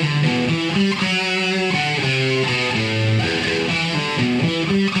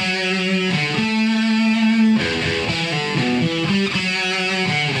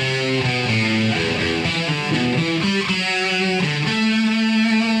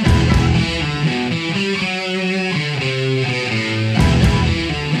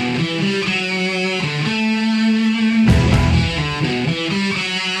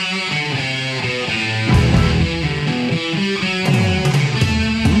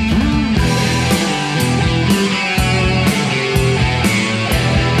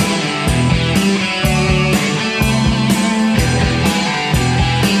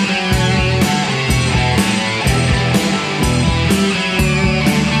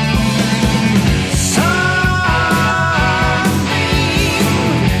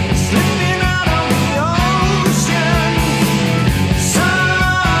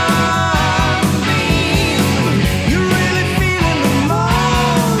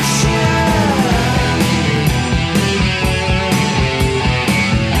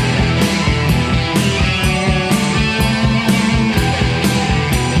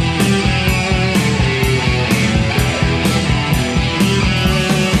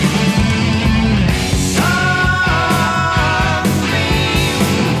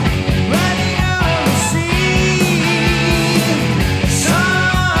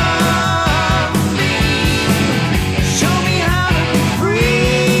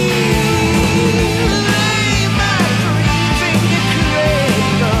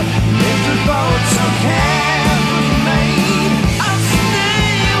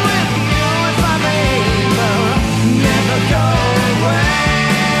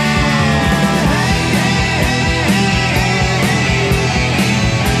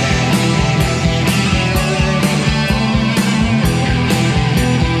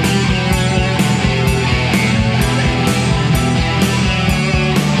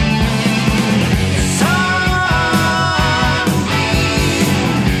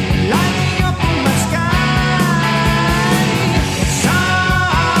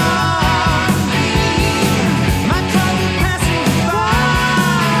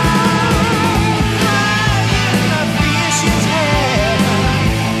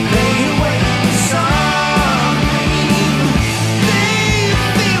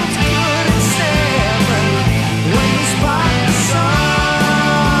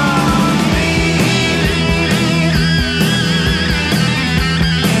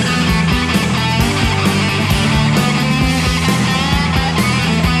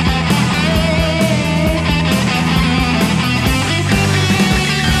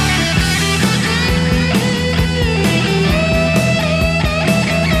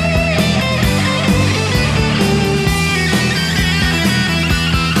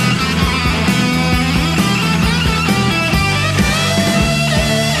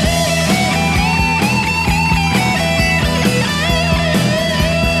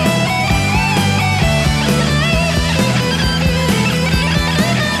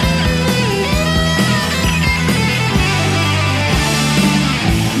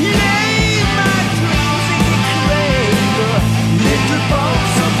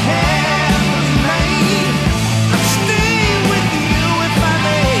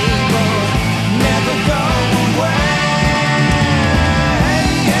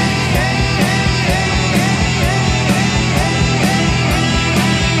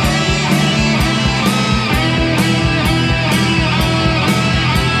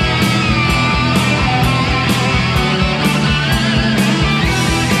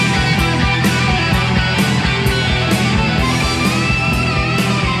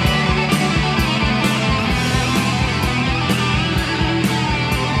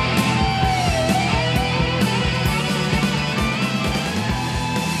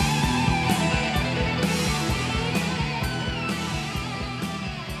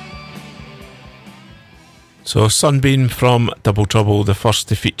 So Sunbeam from Double Trouble, the first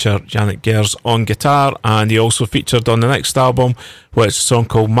to feature Janet Gers on guitar, and he also featured on the next album, which is a song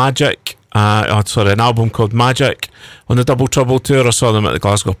called Magic. An album called Magic. On the Double Trouble tour, I saw them at the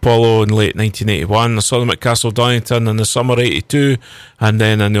Glasgow Apollo in late 1981. I saw them at Castle Donington in the summer 82, and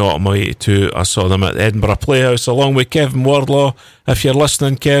then in the autumn of 82 I saw them at the Edinburgh Playhouse along with Kevin Wardlaw. If you're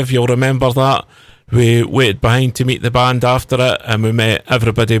listening, Kev, you'll remember that. We waited behind to meet the band after it, and we met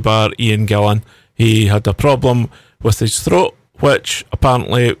everybody bar Ian Gillan. He had a problem with his throat, which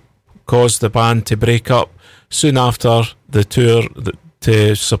apparently caused the band to break up soon after the tour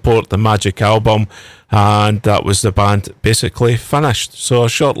to support the Magic album, and that was the band basically finished. So a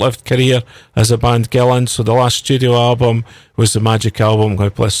short-lived career as a band, Gillan. So the last studio album was the Magic album. I'm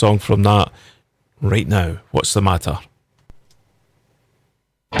going to play a song from that right now. What's the Matter?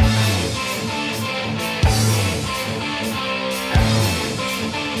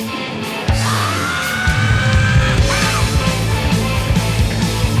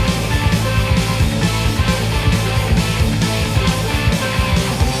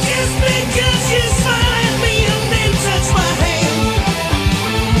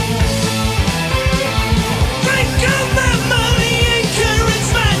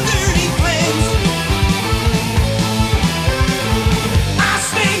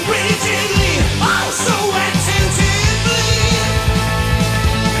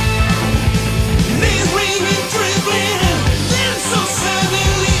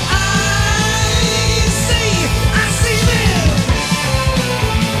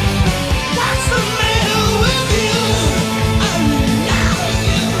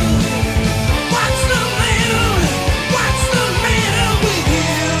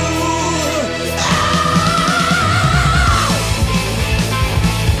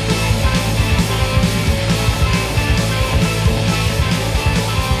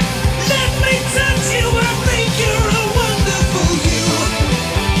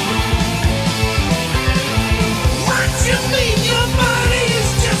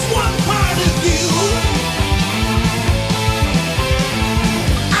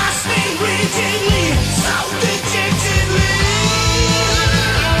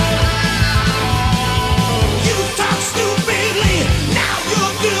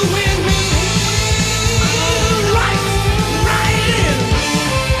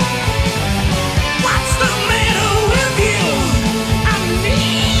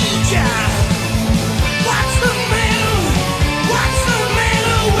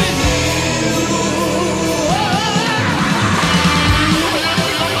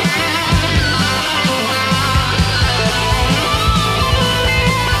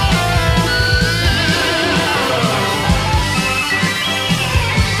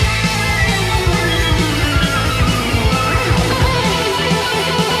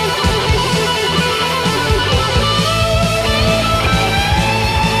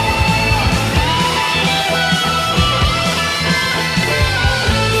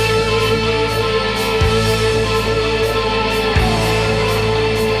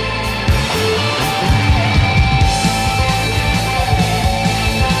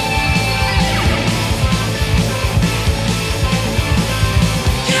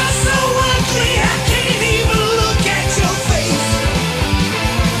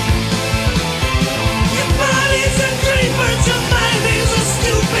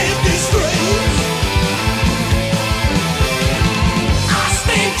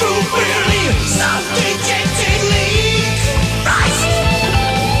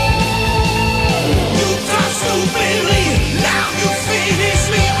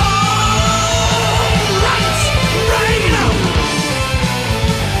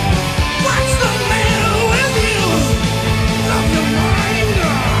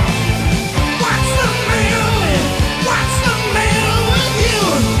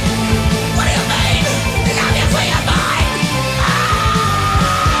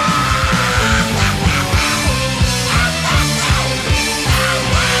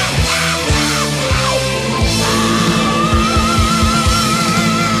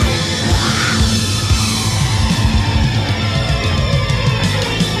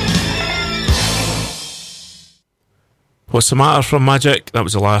 What's the Matter from Magic? That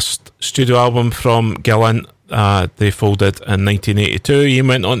was the last studio album from Gillan. They folded in 1982. He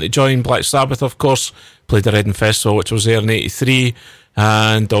went on to join Black Sabbath, of course, played the Reading Festival, which was there in 83,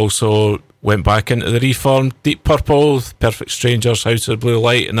 and also went back into the reformed Deep Purple, Perfect Strangers, House of the Blue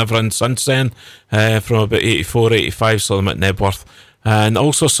Light, and everything since then, from about 84, 85, saw them at Nebworth. And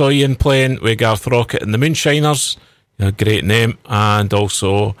also saw Ian playing with Garth Rocket and the Moonshiners, a great name, and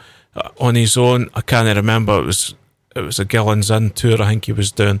also on his own, I can't remember, it was a Gillan's Inn tour I think he was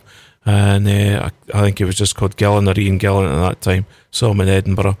doing, and I think he was just called Gillan or Ian Gillan at that time. Saw him in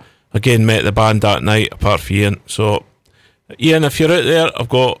Edinburgh. Again, met the band that night, apart from Ian. So, Ian, if you're out there, I've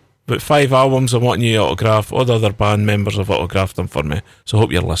got about 5 albums I want you to autograph. All the other band members have autographed them for me, so I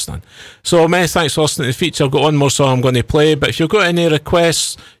hope you're listening. So many thanks for listening to the feature. I've got one more song I'm going to play, but if you've got any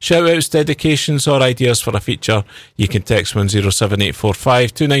requests, shout outs, dedications or ideas for a feature, you can text me on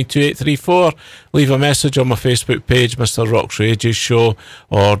 07845 292834, leave a message on my Facebook page, Mr. Rock's Ages Show,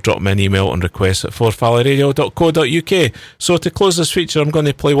 or drop me an email on requests at forthvalleyradio.co.uk. So to close this feature, I'm going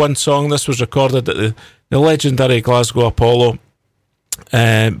to play one song. This was recorded at the legendary Glasgow Apollo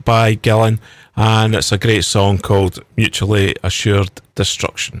by Gillan, and it's a great song called Mutually Assured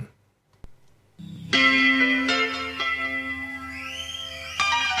Destruction.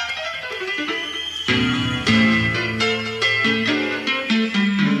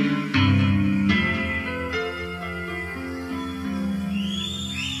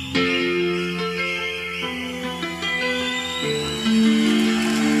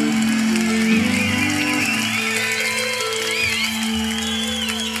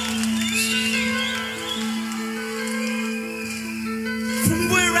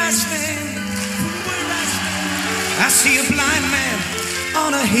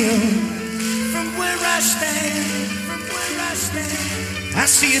 I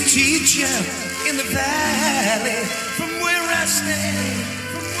see a teacher in the valley. From where I stand,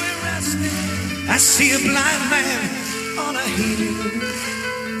 I see a blind man on a hill,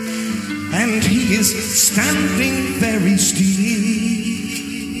 and he is standing very still.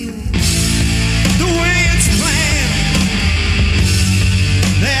 The way it's planned,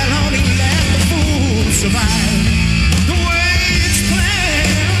 they'll only let the fools survive. The way it's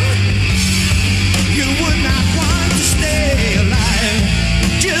planned, you would not want to stay alive.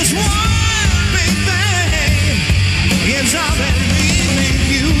 Just one big thing is all that we need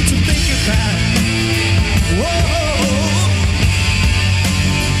you to think about. Whoa.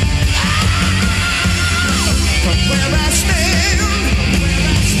 From where I stand,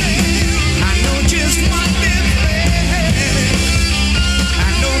 I know just what they're planning. I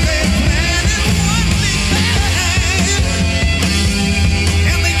know they're planning one big thing,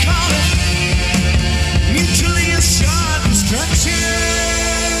 and they call it mutually assured destruction.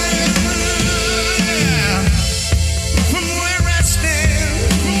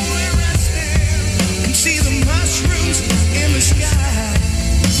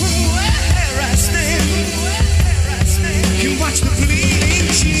 Watch the bleeding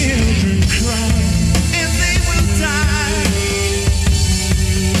children cry, and they will die,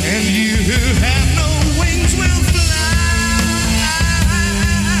 and you who have no wings will fly.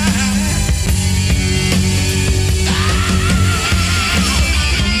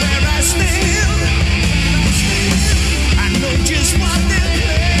 From where I stand, I know just what they're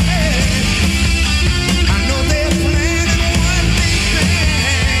planning. I know they're planning one big thing.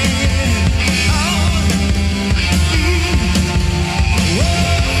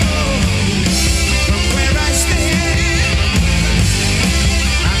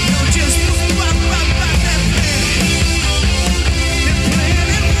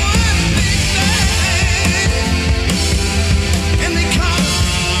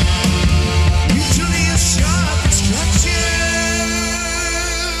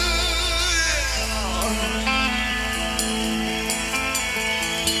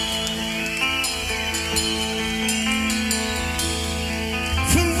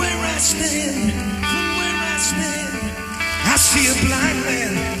 I see a blind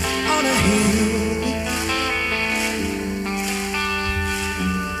man on a hill,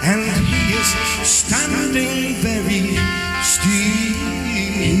 and he is standing very still.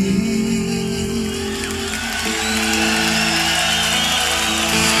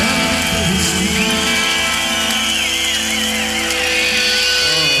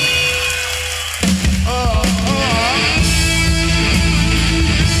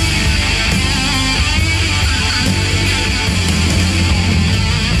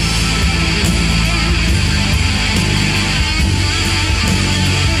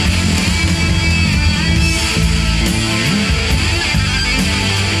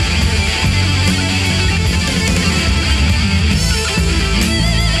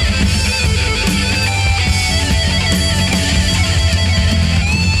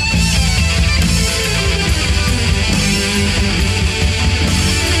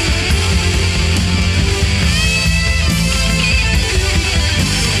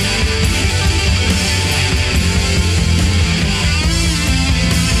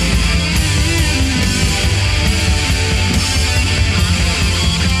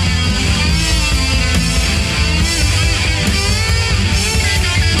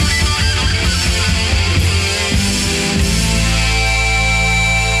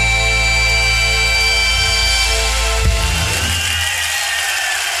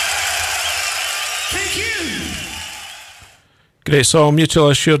 Great song, Mutual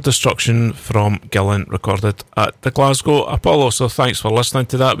Assured Destruction from Gillan, recorded at the Glasgow Apollo. So thanks for listening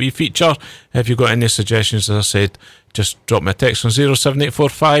to that wee feature. If you've got any suggestions, as I said, just drop me a text on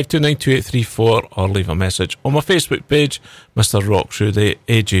 07845 292834 or leave a message on my Facebook page, Mr. Rock Through the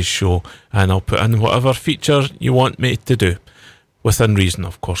Ages Show, and I'll put in whatever feature you want me to do, within reason,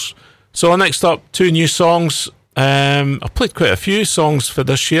 of course. So next up, 2 new songs. I've played quite a few songs for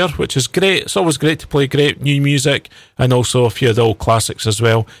this year, which is great. It's always great to play great new music, and also a few of the old classics as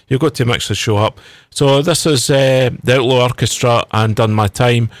well. You've got to mix the show up. So this is the Outlaw Orchestra and Done My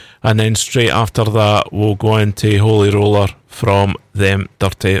Time, and then straight after that we'll go into Holy Roller from Them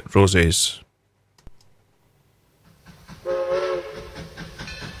Dirty Roses.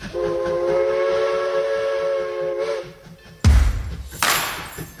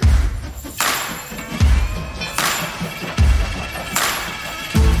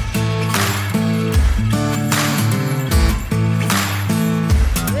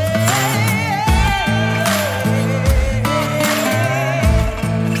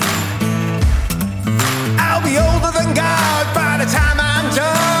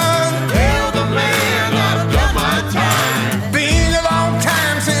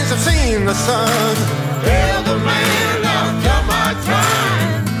 The sun. Hail the man, I've done my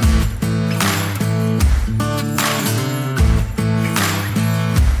time.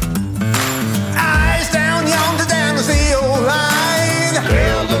 Eyes down yonder, down the old line.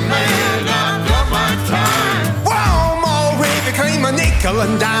 Hail the man, I've done my time. One more wavy cream, a nickel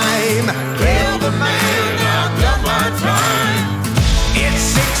and dime. Hail the man, I've done my time. It's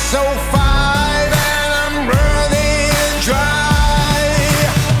 6:05 and I'm running dry.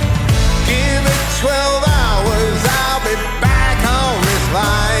 12 hours, I'll be back on this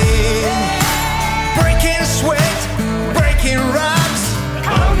line. Breaking sweat, breaking rocks.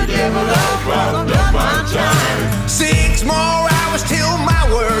 Call the devil up, I've done my time. 6 more hours till my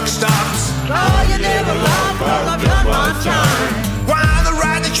work stops. Call the devil up, I've done my time. While I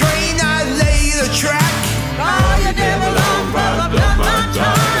ride the train, I lay the track. Call the devil up, I've done my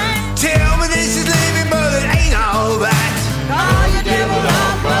time. Tell me this is living, but it ain't all that. Call the devil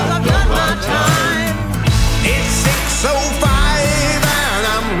up, I've done my time. It's 6:05 and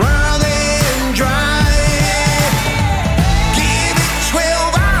I'm running dry. Give it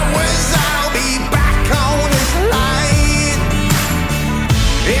 12 hours, I'll be back on this line.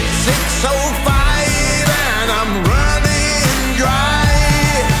 It's 6:05 and I'm running dry.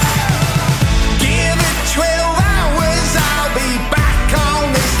 Give it 12 hours, I'll be back on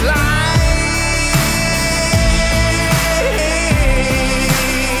this line.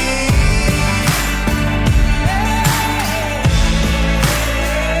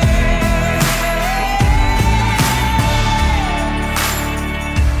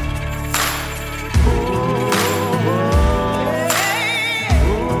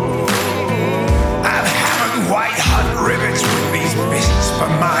 For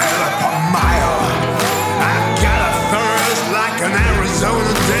mile upon mile, I've got a thirst like an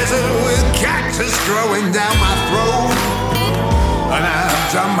Arizona desert with cactus growing down my throat, and I've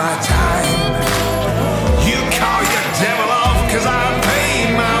done my time. You call your devil off, 'cause I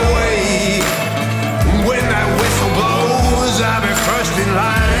paid my way. When that whistle blows, I'll be first in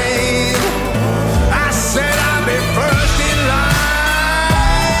line. I said I'll be first in line.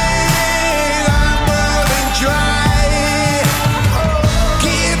 I'm running dry.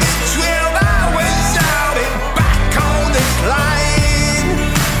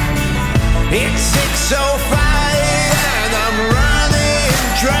 It's 6:05 and I'm running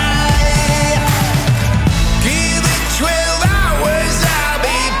dry. Give it 12 hours, I'll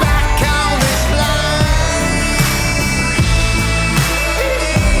be back on this line.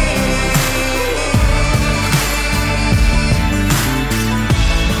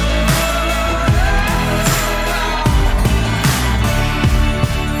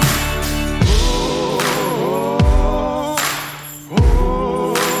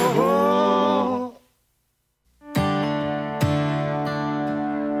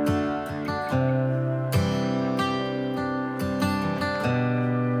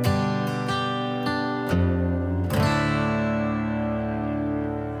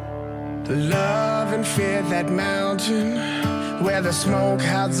 Love and fear that mountain where the smoke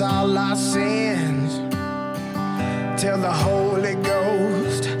hides all our sins, till the Holy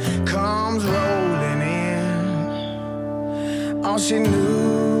Ghost comes rolling in. All she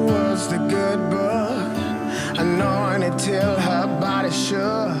knew was the good book, anointed till her body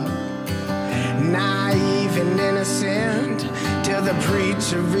shook, naive and innocent, till the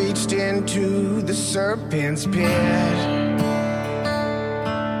preacher reached into the serpent's pit.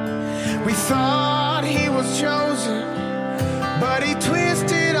 We thought he was chosen, but he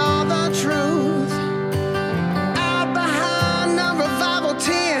twisted all the truth. Out behind a revival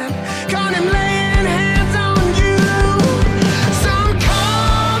tent, caught him laying hands on you. Some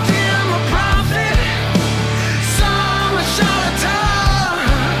called him a prophet, some a charlatan.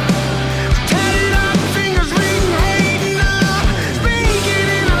 Tatted up fingers reading, hating up, speaking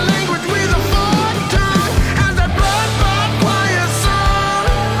in a language with a forked tongue. As that blood-bought choir song,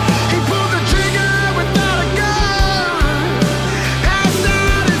 he pulled the trigger without a gun. Passed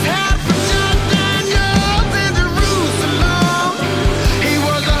out his hat for John Daniels in Jerusalem. He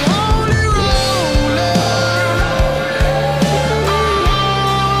was a holy roller.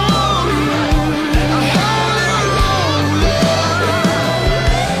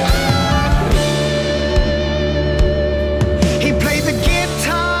 He played the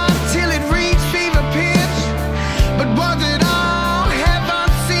guitar till it reached fever pitch, but was it all heaven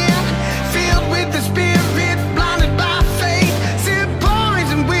sent? Filled with the spirit, blinded by faith, sip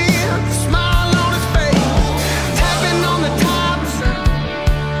poison with a smile on his face, tapping on the tops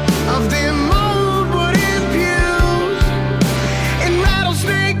of them old wooden pews in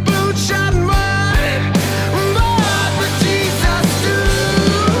rattlesnake boots, shot mud, mud with Jesus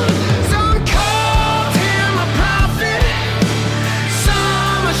stood. Some called him a prophet,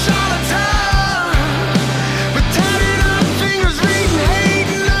 some a charlatan, but tatted up fingers reading,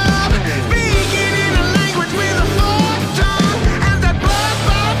 hating up, speaking in a language with a forked tongue. As that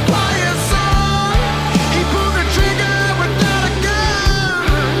blood-bought choir song, he pulled the trigger without a gun.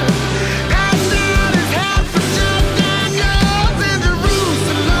 Passed out his hat for John Daniels in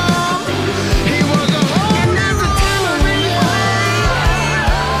Jerusalem. He was a holy tambourine player,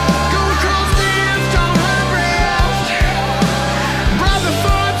 gold cross danced on her breast. Brother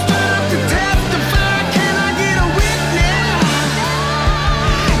Ford stood to testify. Can I get a witness?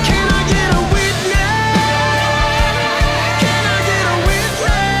 Can I get a witness? Can I get a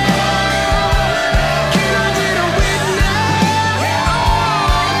witness? Can I get a witness?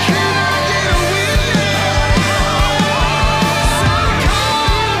 Can I get a witness? Some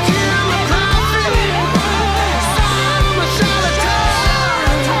called him a prophet, some a charlatan,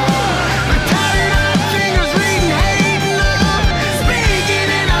 but tatted up fingers reading, hating up, speaking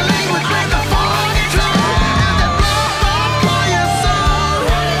in a language with a forked tongue. As that blood-bought choir song,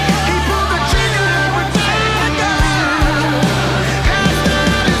 he pulled the trigger without a gun. Passed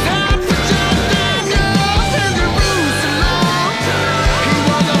out his hat for John Daniels in Jerusalem. He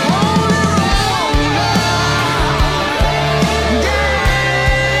was a holy roller.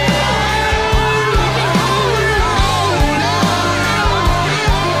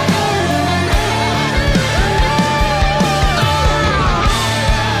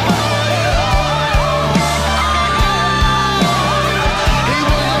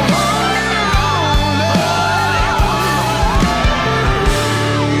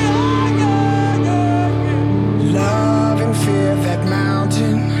 Love and fear that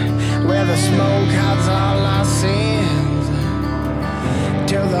mountain where the smoke hides all our sins,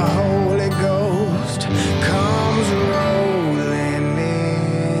 till the Holy Ghost comes rolling in.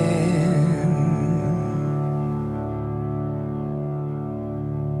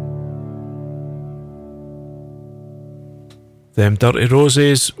 Them Dirty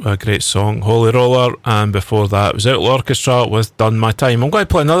Roses, a great song, Holy Roller, and before that was Outlaw Orchestra with Done My Time. I'm going to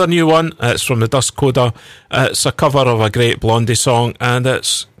play another new one. It's from the Dust Coda. It's a cover of a great Blondie song, and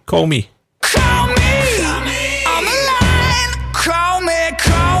it's Call Me. Call me on the line. Call me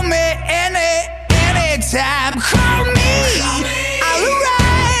anytime. Call me, I'll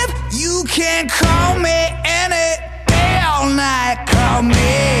arrive. You can call me any day, all night. Call me.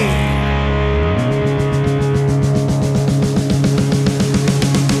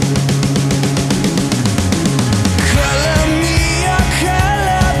 Color me your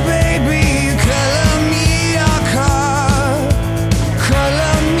color, baby. Color me your car.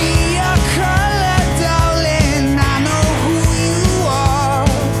 Color me your color, darling. I know who you are.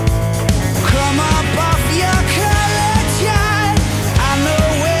 Come up off your color chart. I know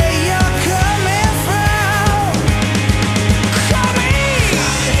where you're coming from. Call me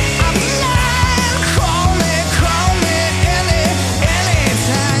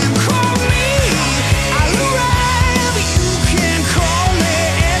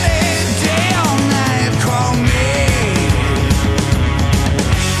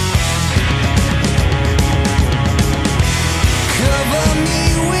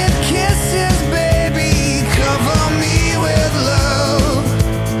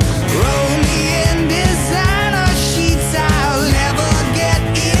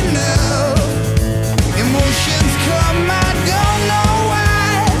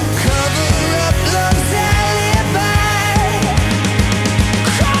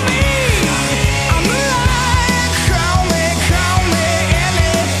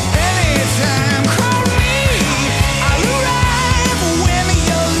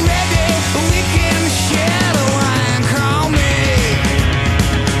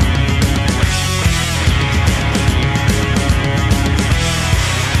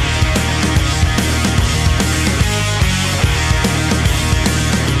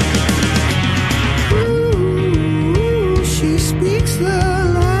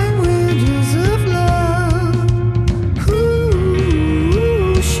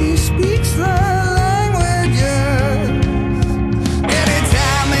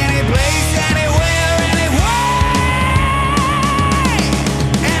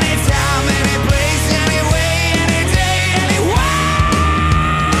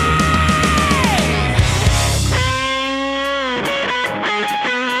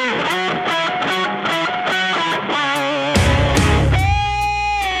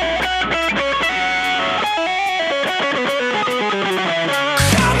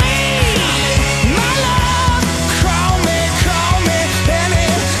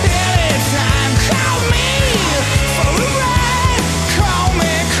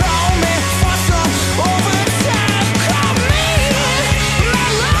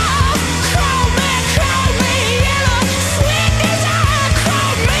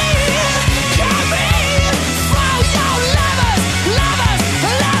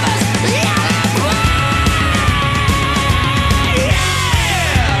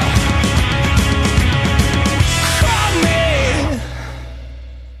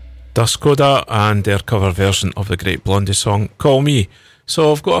Dust Coda and their cover version of the Great Blondie song Call Me.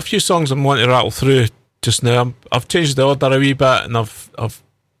 So I've got a few songs I'm wanting to rattle through just now. I've changed the order a wee bit, and I've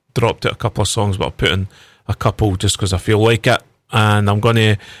dropped out a couple of songs, but I've put in a couple just because I feel like it. And I'm going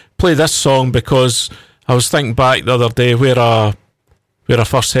to play this song because I was thinking back the other day where I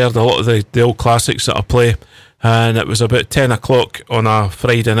first heard a lot of the old classics that I play, and it was about 10 o'clock on a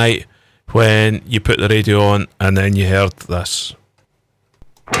Friday night when you put the radio on and then you heard this.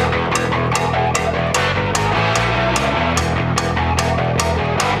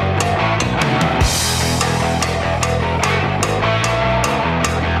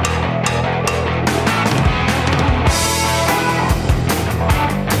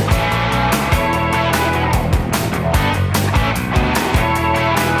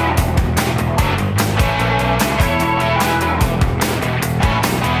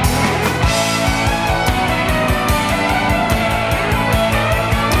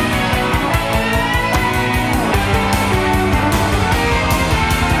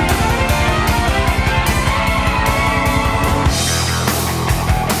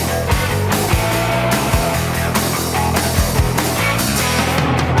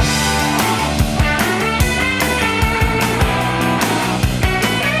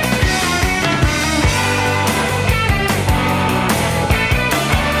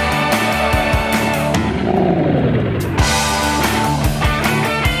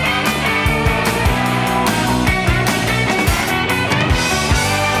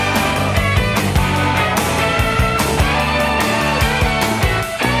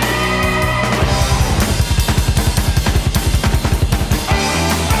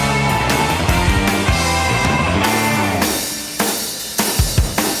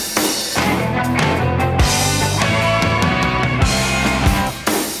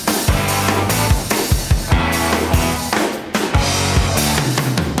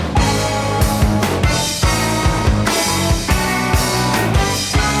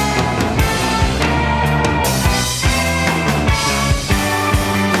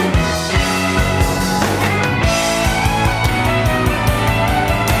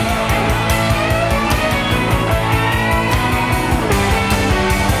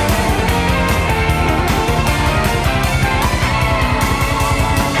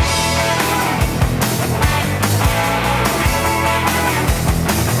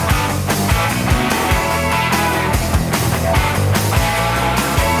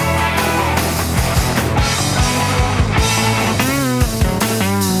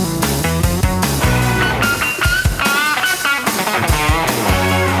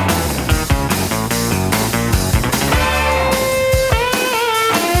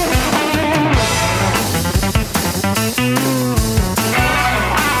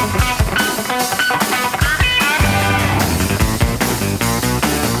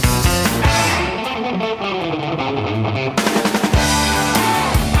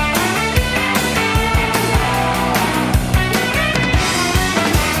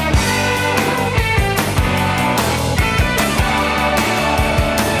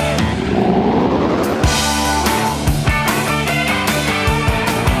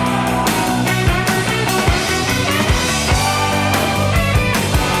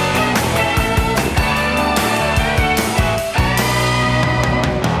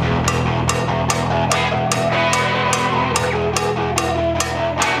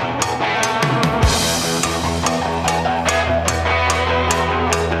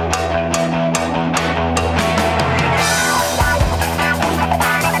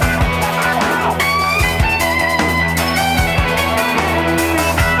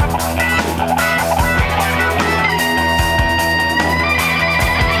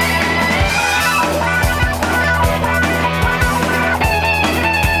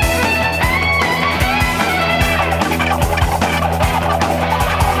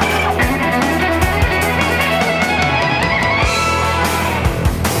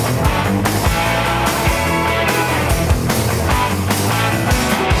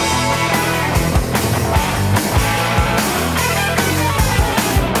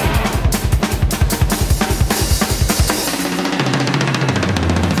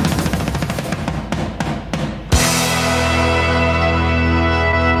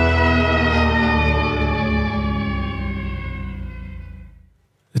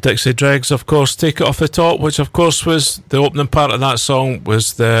 Dixie Dregs, of course, Take It Off the Top, which of course was the opening part of that song,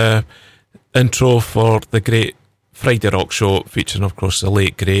 was the intro for the great Friday Rock Show, featuring of course the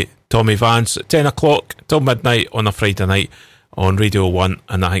late great Tommy Vance at 10 o'clock till midnight on a Friday night on Radio 1,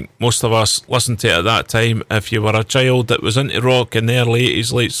 and I think most of us listened to it at that time. If you were a child that was into rock in the early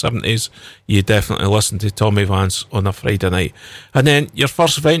 80s, late 70s, you definitely listened to Tommy Vance on a Friday night. And then your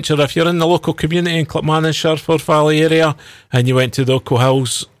first venture, if you're in the local community in Clackmannan, Forth Valley area, and you went to the Oco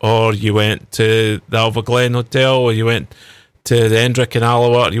Hills, or you went to the Alva Glen Hotel, or you went to the Endrick in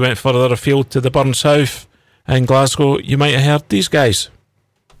Alloa, or you went further afield to the Burns South in Glasgow, you might have heard these guys.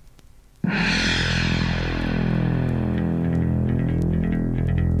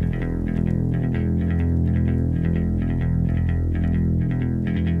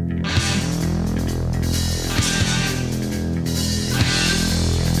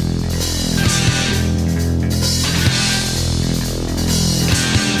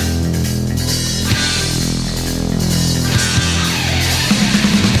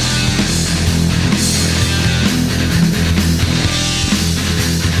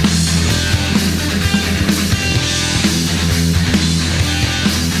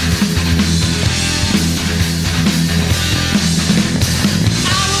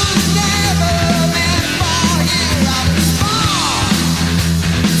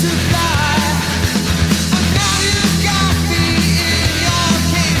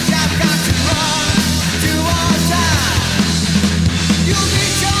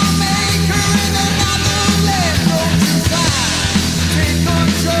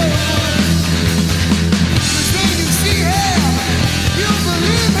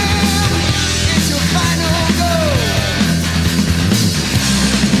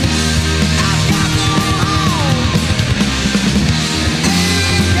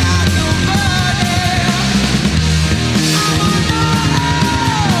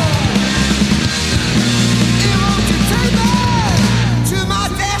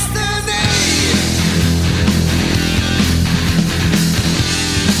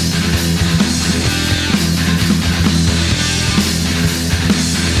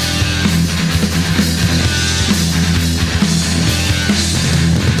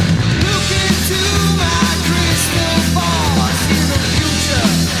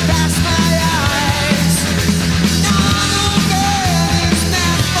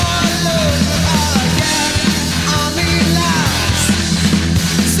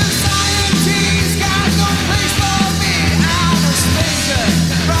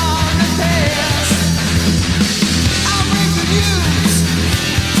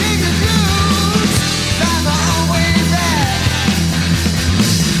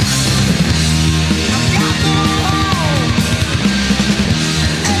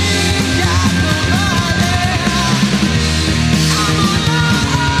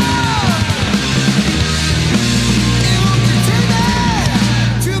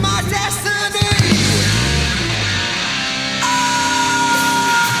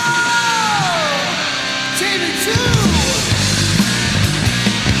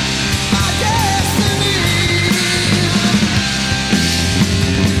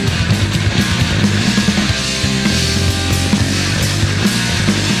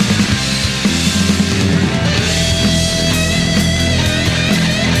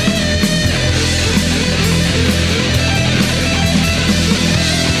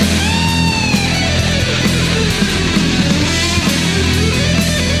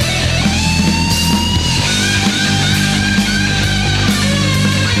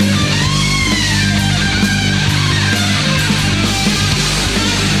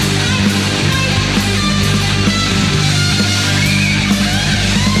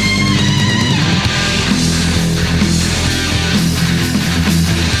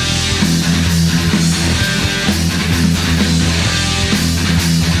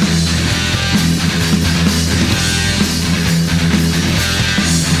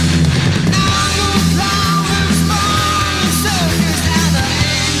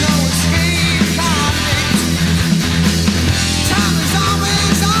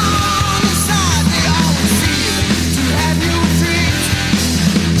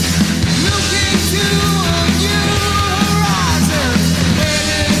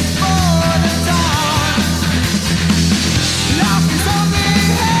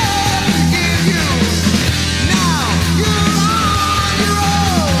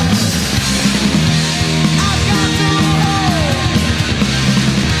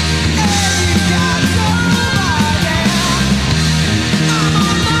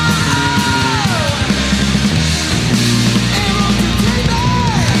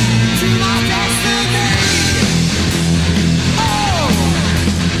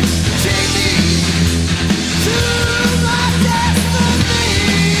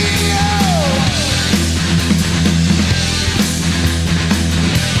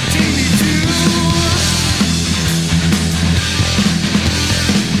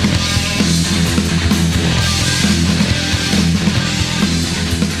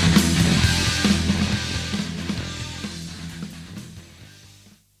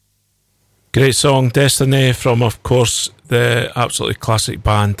 Great song, Destiny, from, of course, the absolutely classic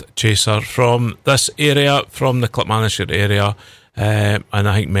band Chaser, from this area, from the Clipmanager area. And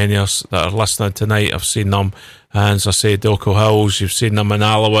I think many of us that are listening tonight have seen them. And as I say, Delco Hills, you've seen them in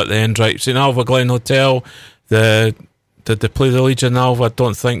Alloa at the end, right? You've seen Alva Glen Hotel. Did they play the Legion Alva? I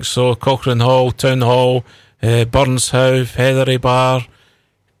don't think so. Cochrane Hall, Town Hall, Burns House, Heathery Bar,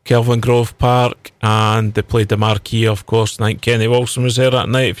 Kelvin Grove Park, and they played the Marquee, of course. I think Kenny Wilson was there that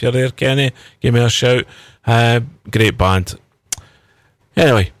night. If you're there, Kenny, give me a shout. Great band.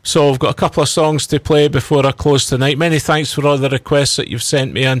 Anyway, so I've got a couple of songs to play before I close tonight. Many thanks for all the requests that you've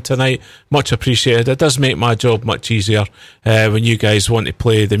sent me in tonight. Much appreciated. It does make my job much easier when you guys want to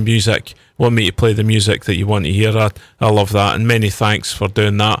play the music, want me to play the music that you want to hear. I love that, and many thanks for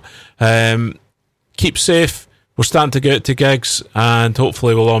doing that. Keep safe. We're starting to get out to gigs, and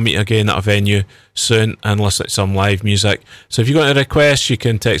hopefully we'll all meet again at a venue soon and listen to some live music. So if you've got any requests, you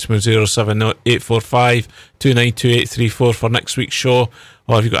can text me 07845 292834 for next week's show,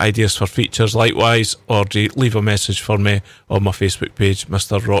 or if you've got ideas for features likewise, or leave a message for me on my Facebook page,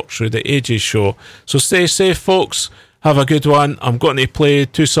 Mr. Rock Through the Ages Show. So stay safe, folks. Have a good one. I'm going to play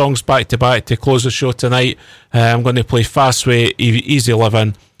 2 songs back to back to close the show tonight. I'm going to play Fastway, Easy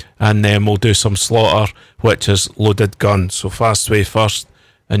Living, and then we'll do some Slaughter, which is Loaded Gun. So Fastway first.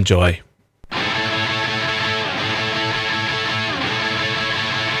 Enjoy.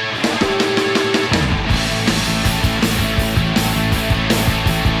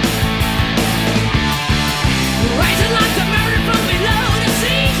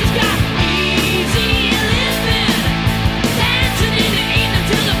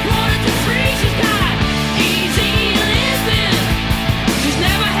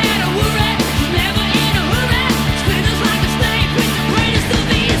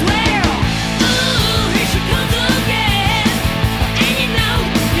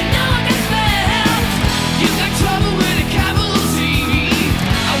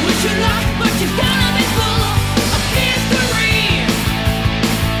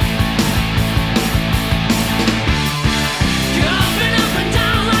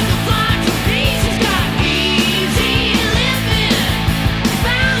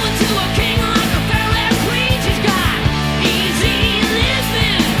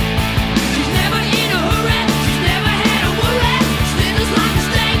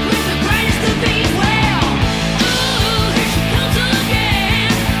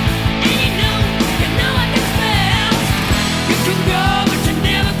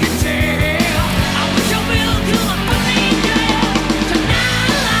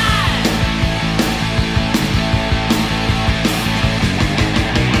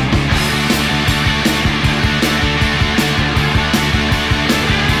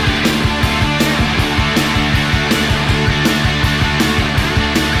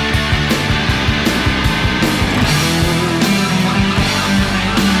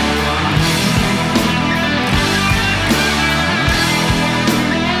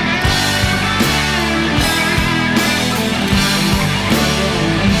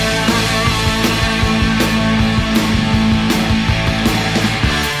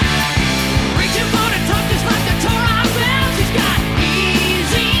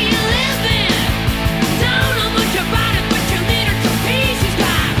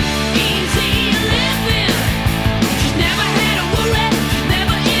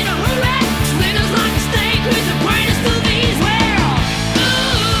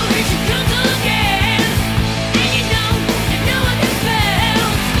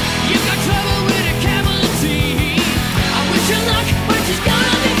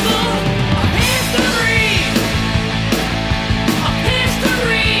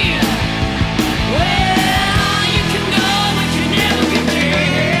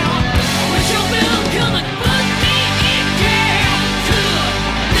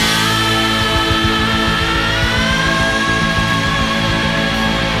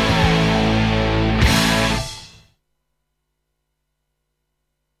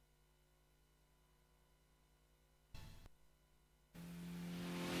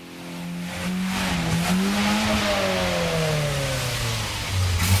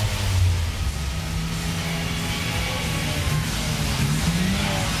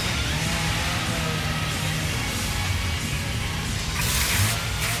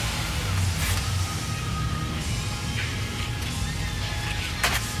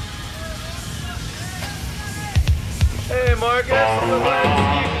 Hey, Marcus, we're glad to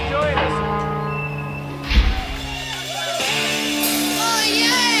see you can join us. Oh,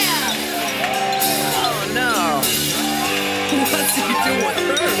 yeah! Oh, no. What's he doing with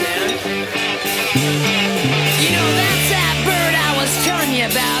her, man? You know, that's that bird I was telling you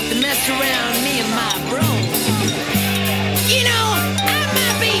about, the surround me and my bros. You know, I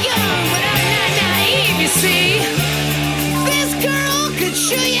might be young, but I'm not naive, you see. This girl could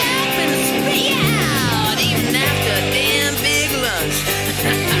chew you up and spit you out, even after a damn big lunch.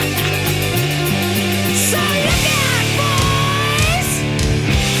 So look out, boys,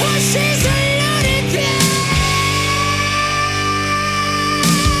 for she's a loaded gun.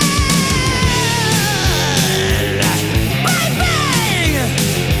 Bang, bang!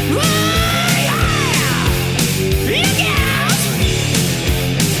 Oh, yeah! Look out!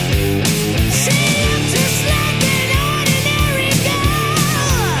 She looks just like an ordinary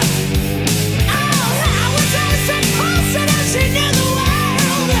girl. Oh, how was I supposed to know she knew the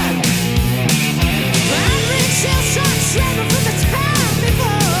world? I think she'll start slaving from the time before.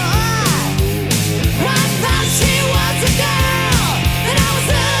 I thought she was a girl that I was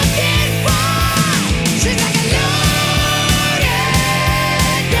looking for. She's like a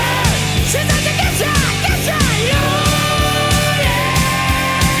loaded gun. She's like a get shot, loaded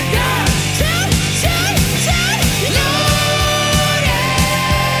gun. Shoot, shoot, shoot, loaded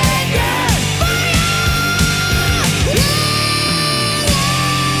gun. Fire!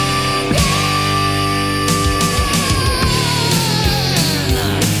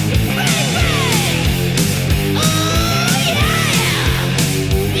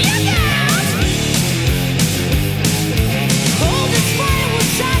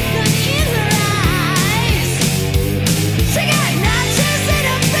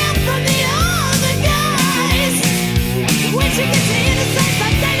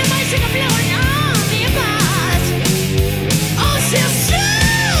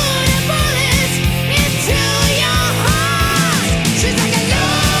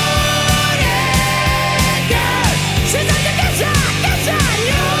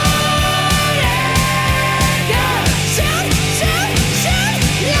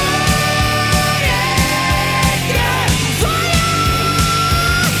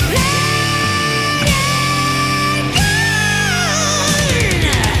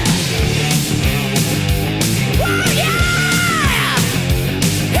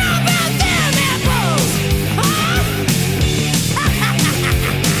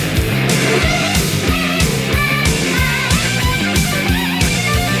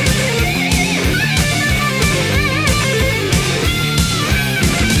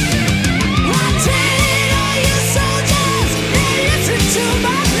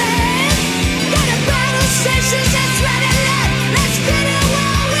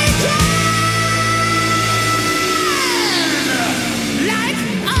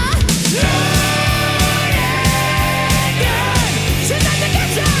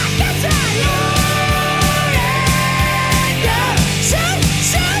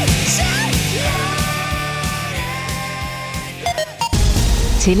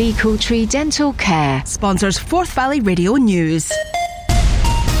 Tilly Coultry Dental Care sponsors Forth Valley Radio News.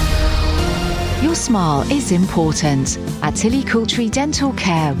 Your smile is important. At Tilly Coultry Dental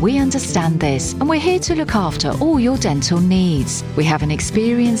Care, we understand this, and we're here to look after all your dental needs. We have an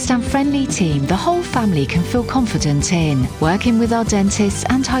experienced and friendly team the whole family can feel confident in. Working with our dentists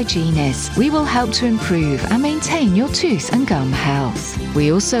and hygienists, we will help to improve and maintain your tooth and gum health.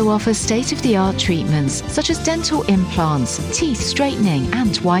 We also offer state-of-the-art treatments such as dental implants, teeth straightening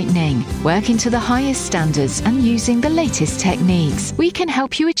and whitening. Working to the highest standards and using the latest techniques, we can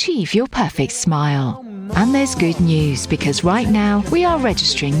help you achieve your perfect smile. And there's good news, because right now we are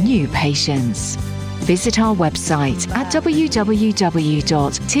registering new patients. Visit our website at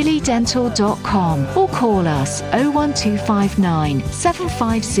www.tillydental.com or call us 01259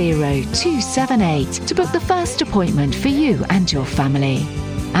 750 278 to book the first appointment for you and your family.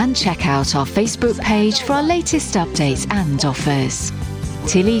 And check out our Facebook page for our latest updates and offers.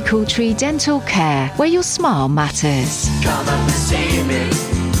 Tilly Coultry Dental Care, where your smile matters. Come up and see me,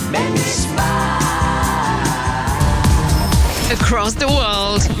 make me smile. Across the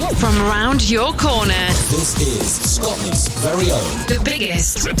world, from around your corner. This is Scotland's very own. The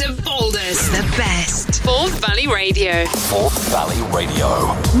biggest, the boldest, the best. Forth Valley Radio. Forth Valley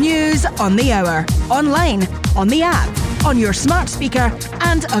Radio. News on the hour, online, on the app, on your smart speaker,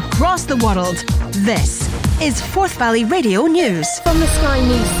 and across the world. This is Forth Valley Radio News. From the Sky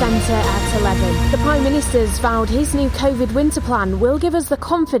News Centre at 11, the Prime Minister's vowed his new COVID winter plan will give us the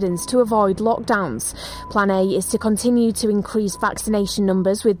confidence to avoid lockdowns. Plan A is to continue to increase vaccination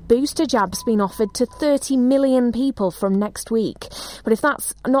numbers, with booster jabs being offered to 30 million people from next week. But if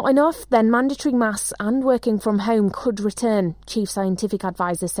that's not enough, then mandatory masks and working from home could return. Chief Scientific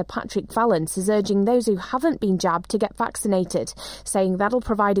Advisor Sir Patrick Vallance is urging those who haven't been jabbed to get vaccinated vaccinated, saying that'll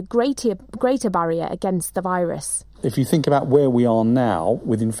provide a greater barrier against the virus. If you think about where we are now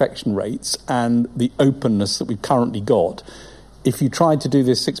with infection rates and the openness that we've currently got, if you tried to do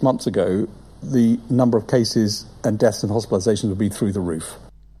this 6 months ago, the number of cases and deaths and hospitalisations would be through the roof.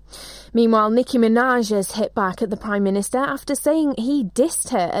 Meanwhile, Nicki Minaj has hit back at the Prime Minister after saying he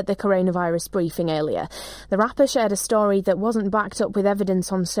dissed her at the coronavirus briefing earlier. The rapper shared a story that wasn't backed up with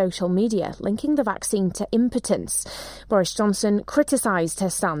evidence on social media, linking the vaccine to impotence. Boris Johnson criticised her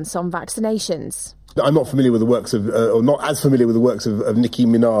stance on vaccinations. I'm not familiar with the works of, or not as familiar with the works of Nicki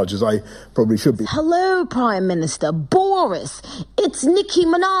Minaj as I probably should be. Hello, Prime Minister Boris. It's Nicki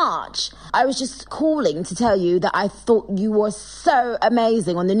Minaj. I was just calling to tell you that I thought you were so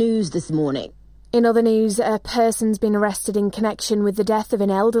amazing on the news this morning. In other news, a person's been arrested in connection with the death of an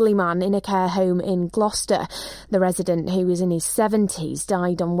elderly man in a care home in Gloucester. The resident, who was in his 70s,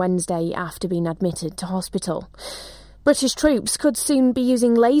 died on Wednesday after being admitted to hospital. British troops could soon be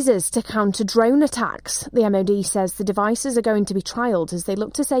using lasers to counter drone attacks. The MOD says the devices are going to be trialled as they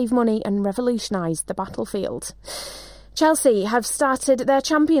look to save money and revolutionise the battlefield. Chelsea have started their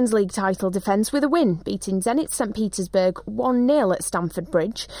Champions League title defence with a win, beating Zenit St Petersburg 1-0 at Stamford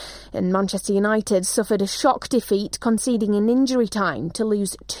Bridge. And Manchester United suffered a shock defeat, conceding in injury time to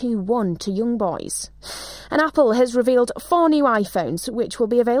lose 2-1 to Young Boys. And Apple has revealed 4 new iPhones, which will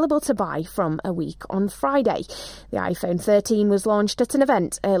be available to buy from a week on Friday. The iPhone 13 was launched at an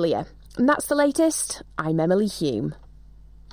event earlier. And that's the latest. I'm Emily Hume.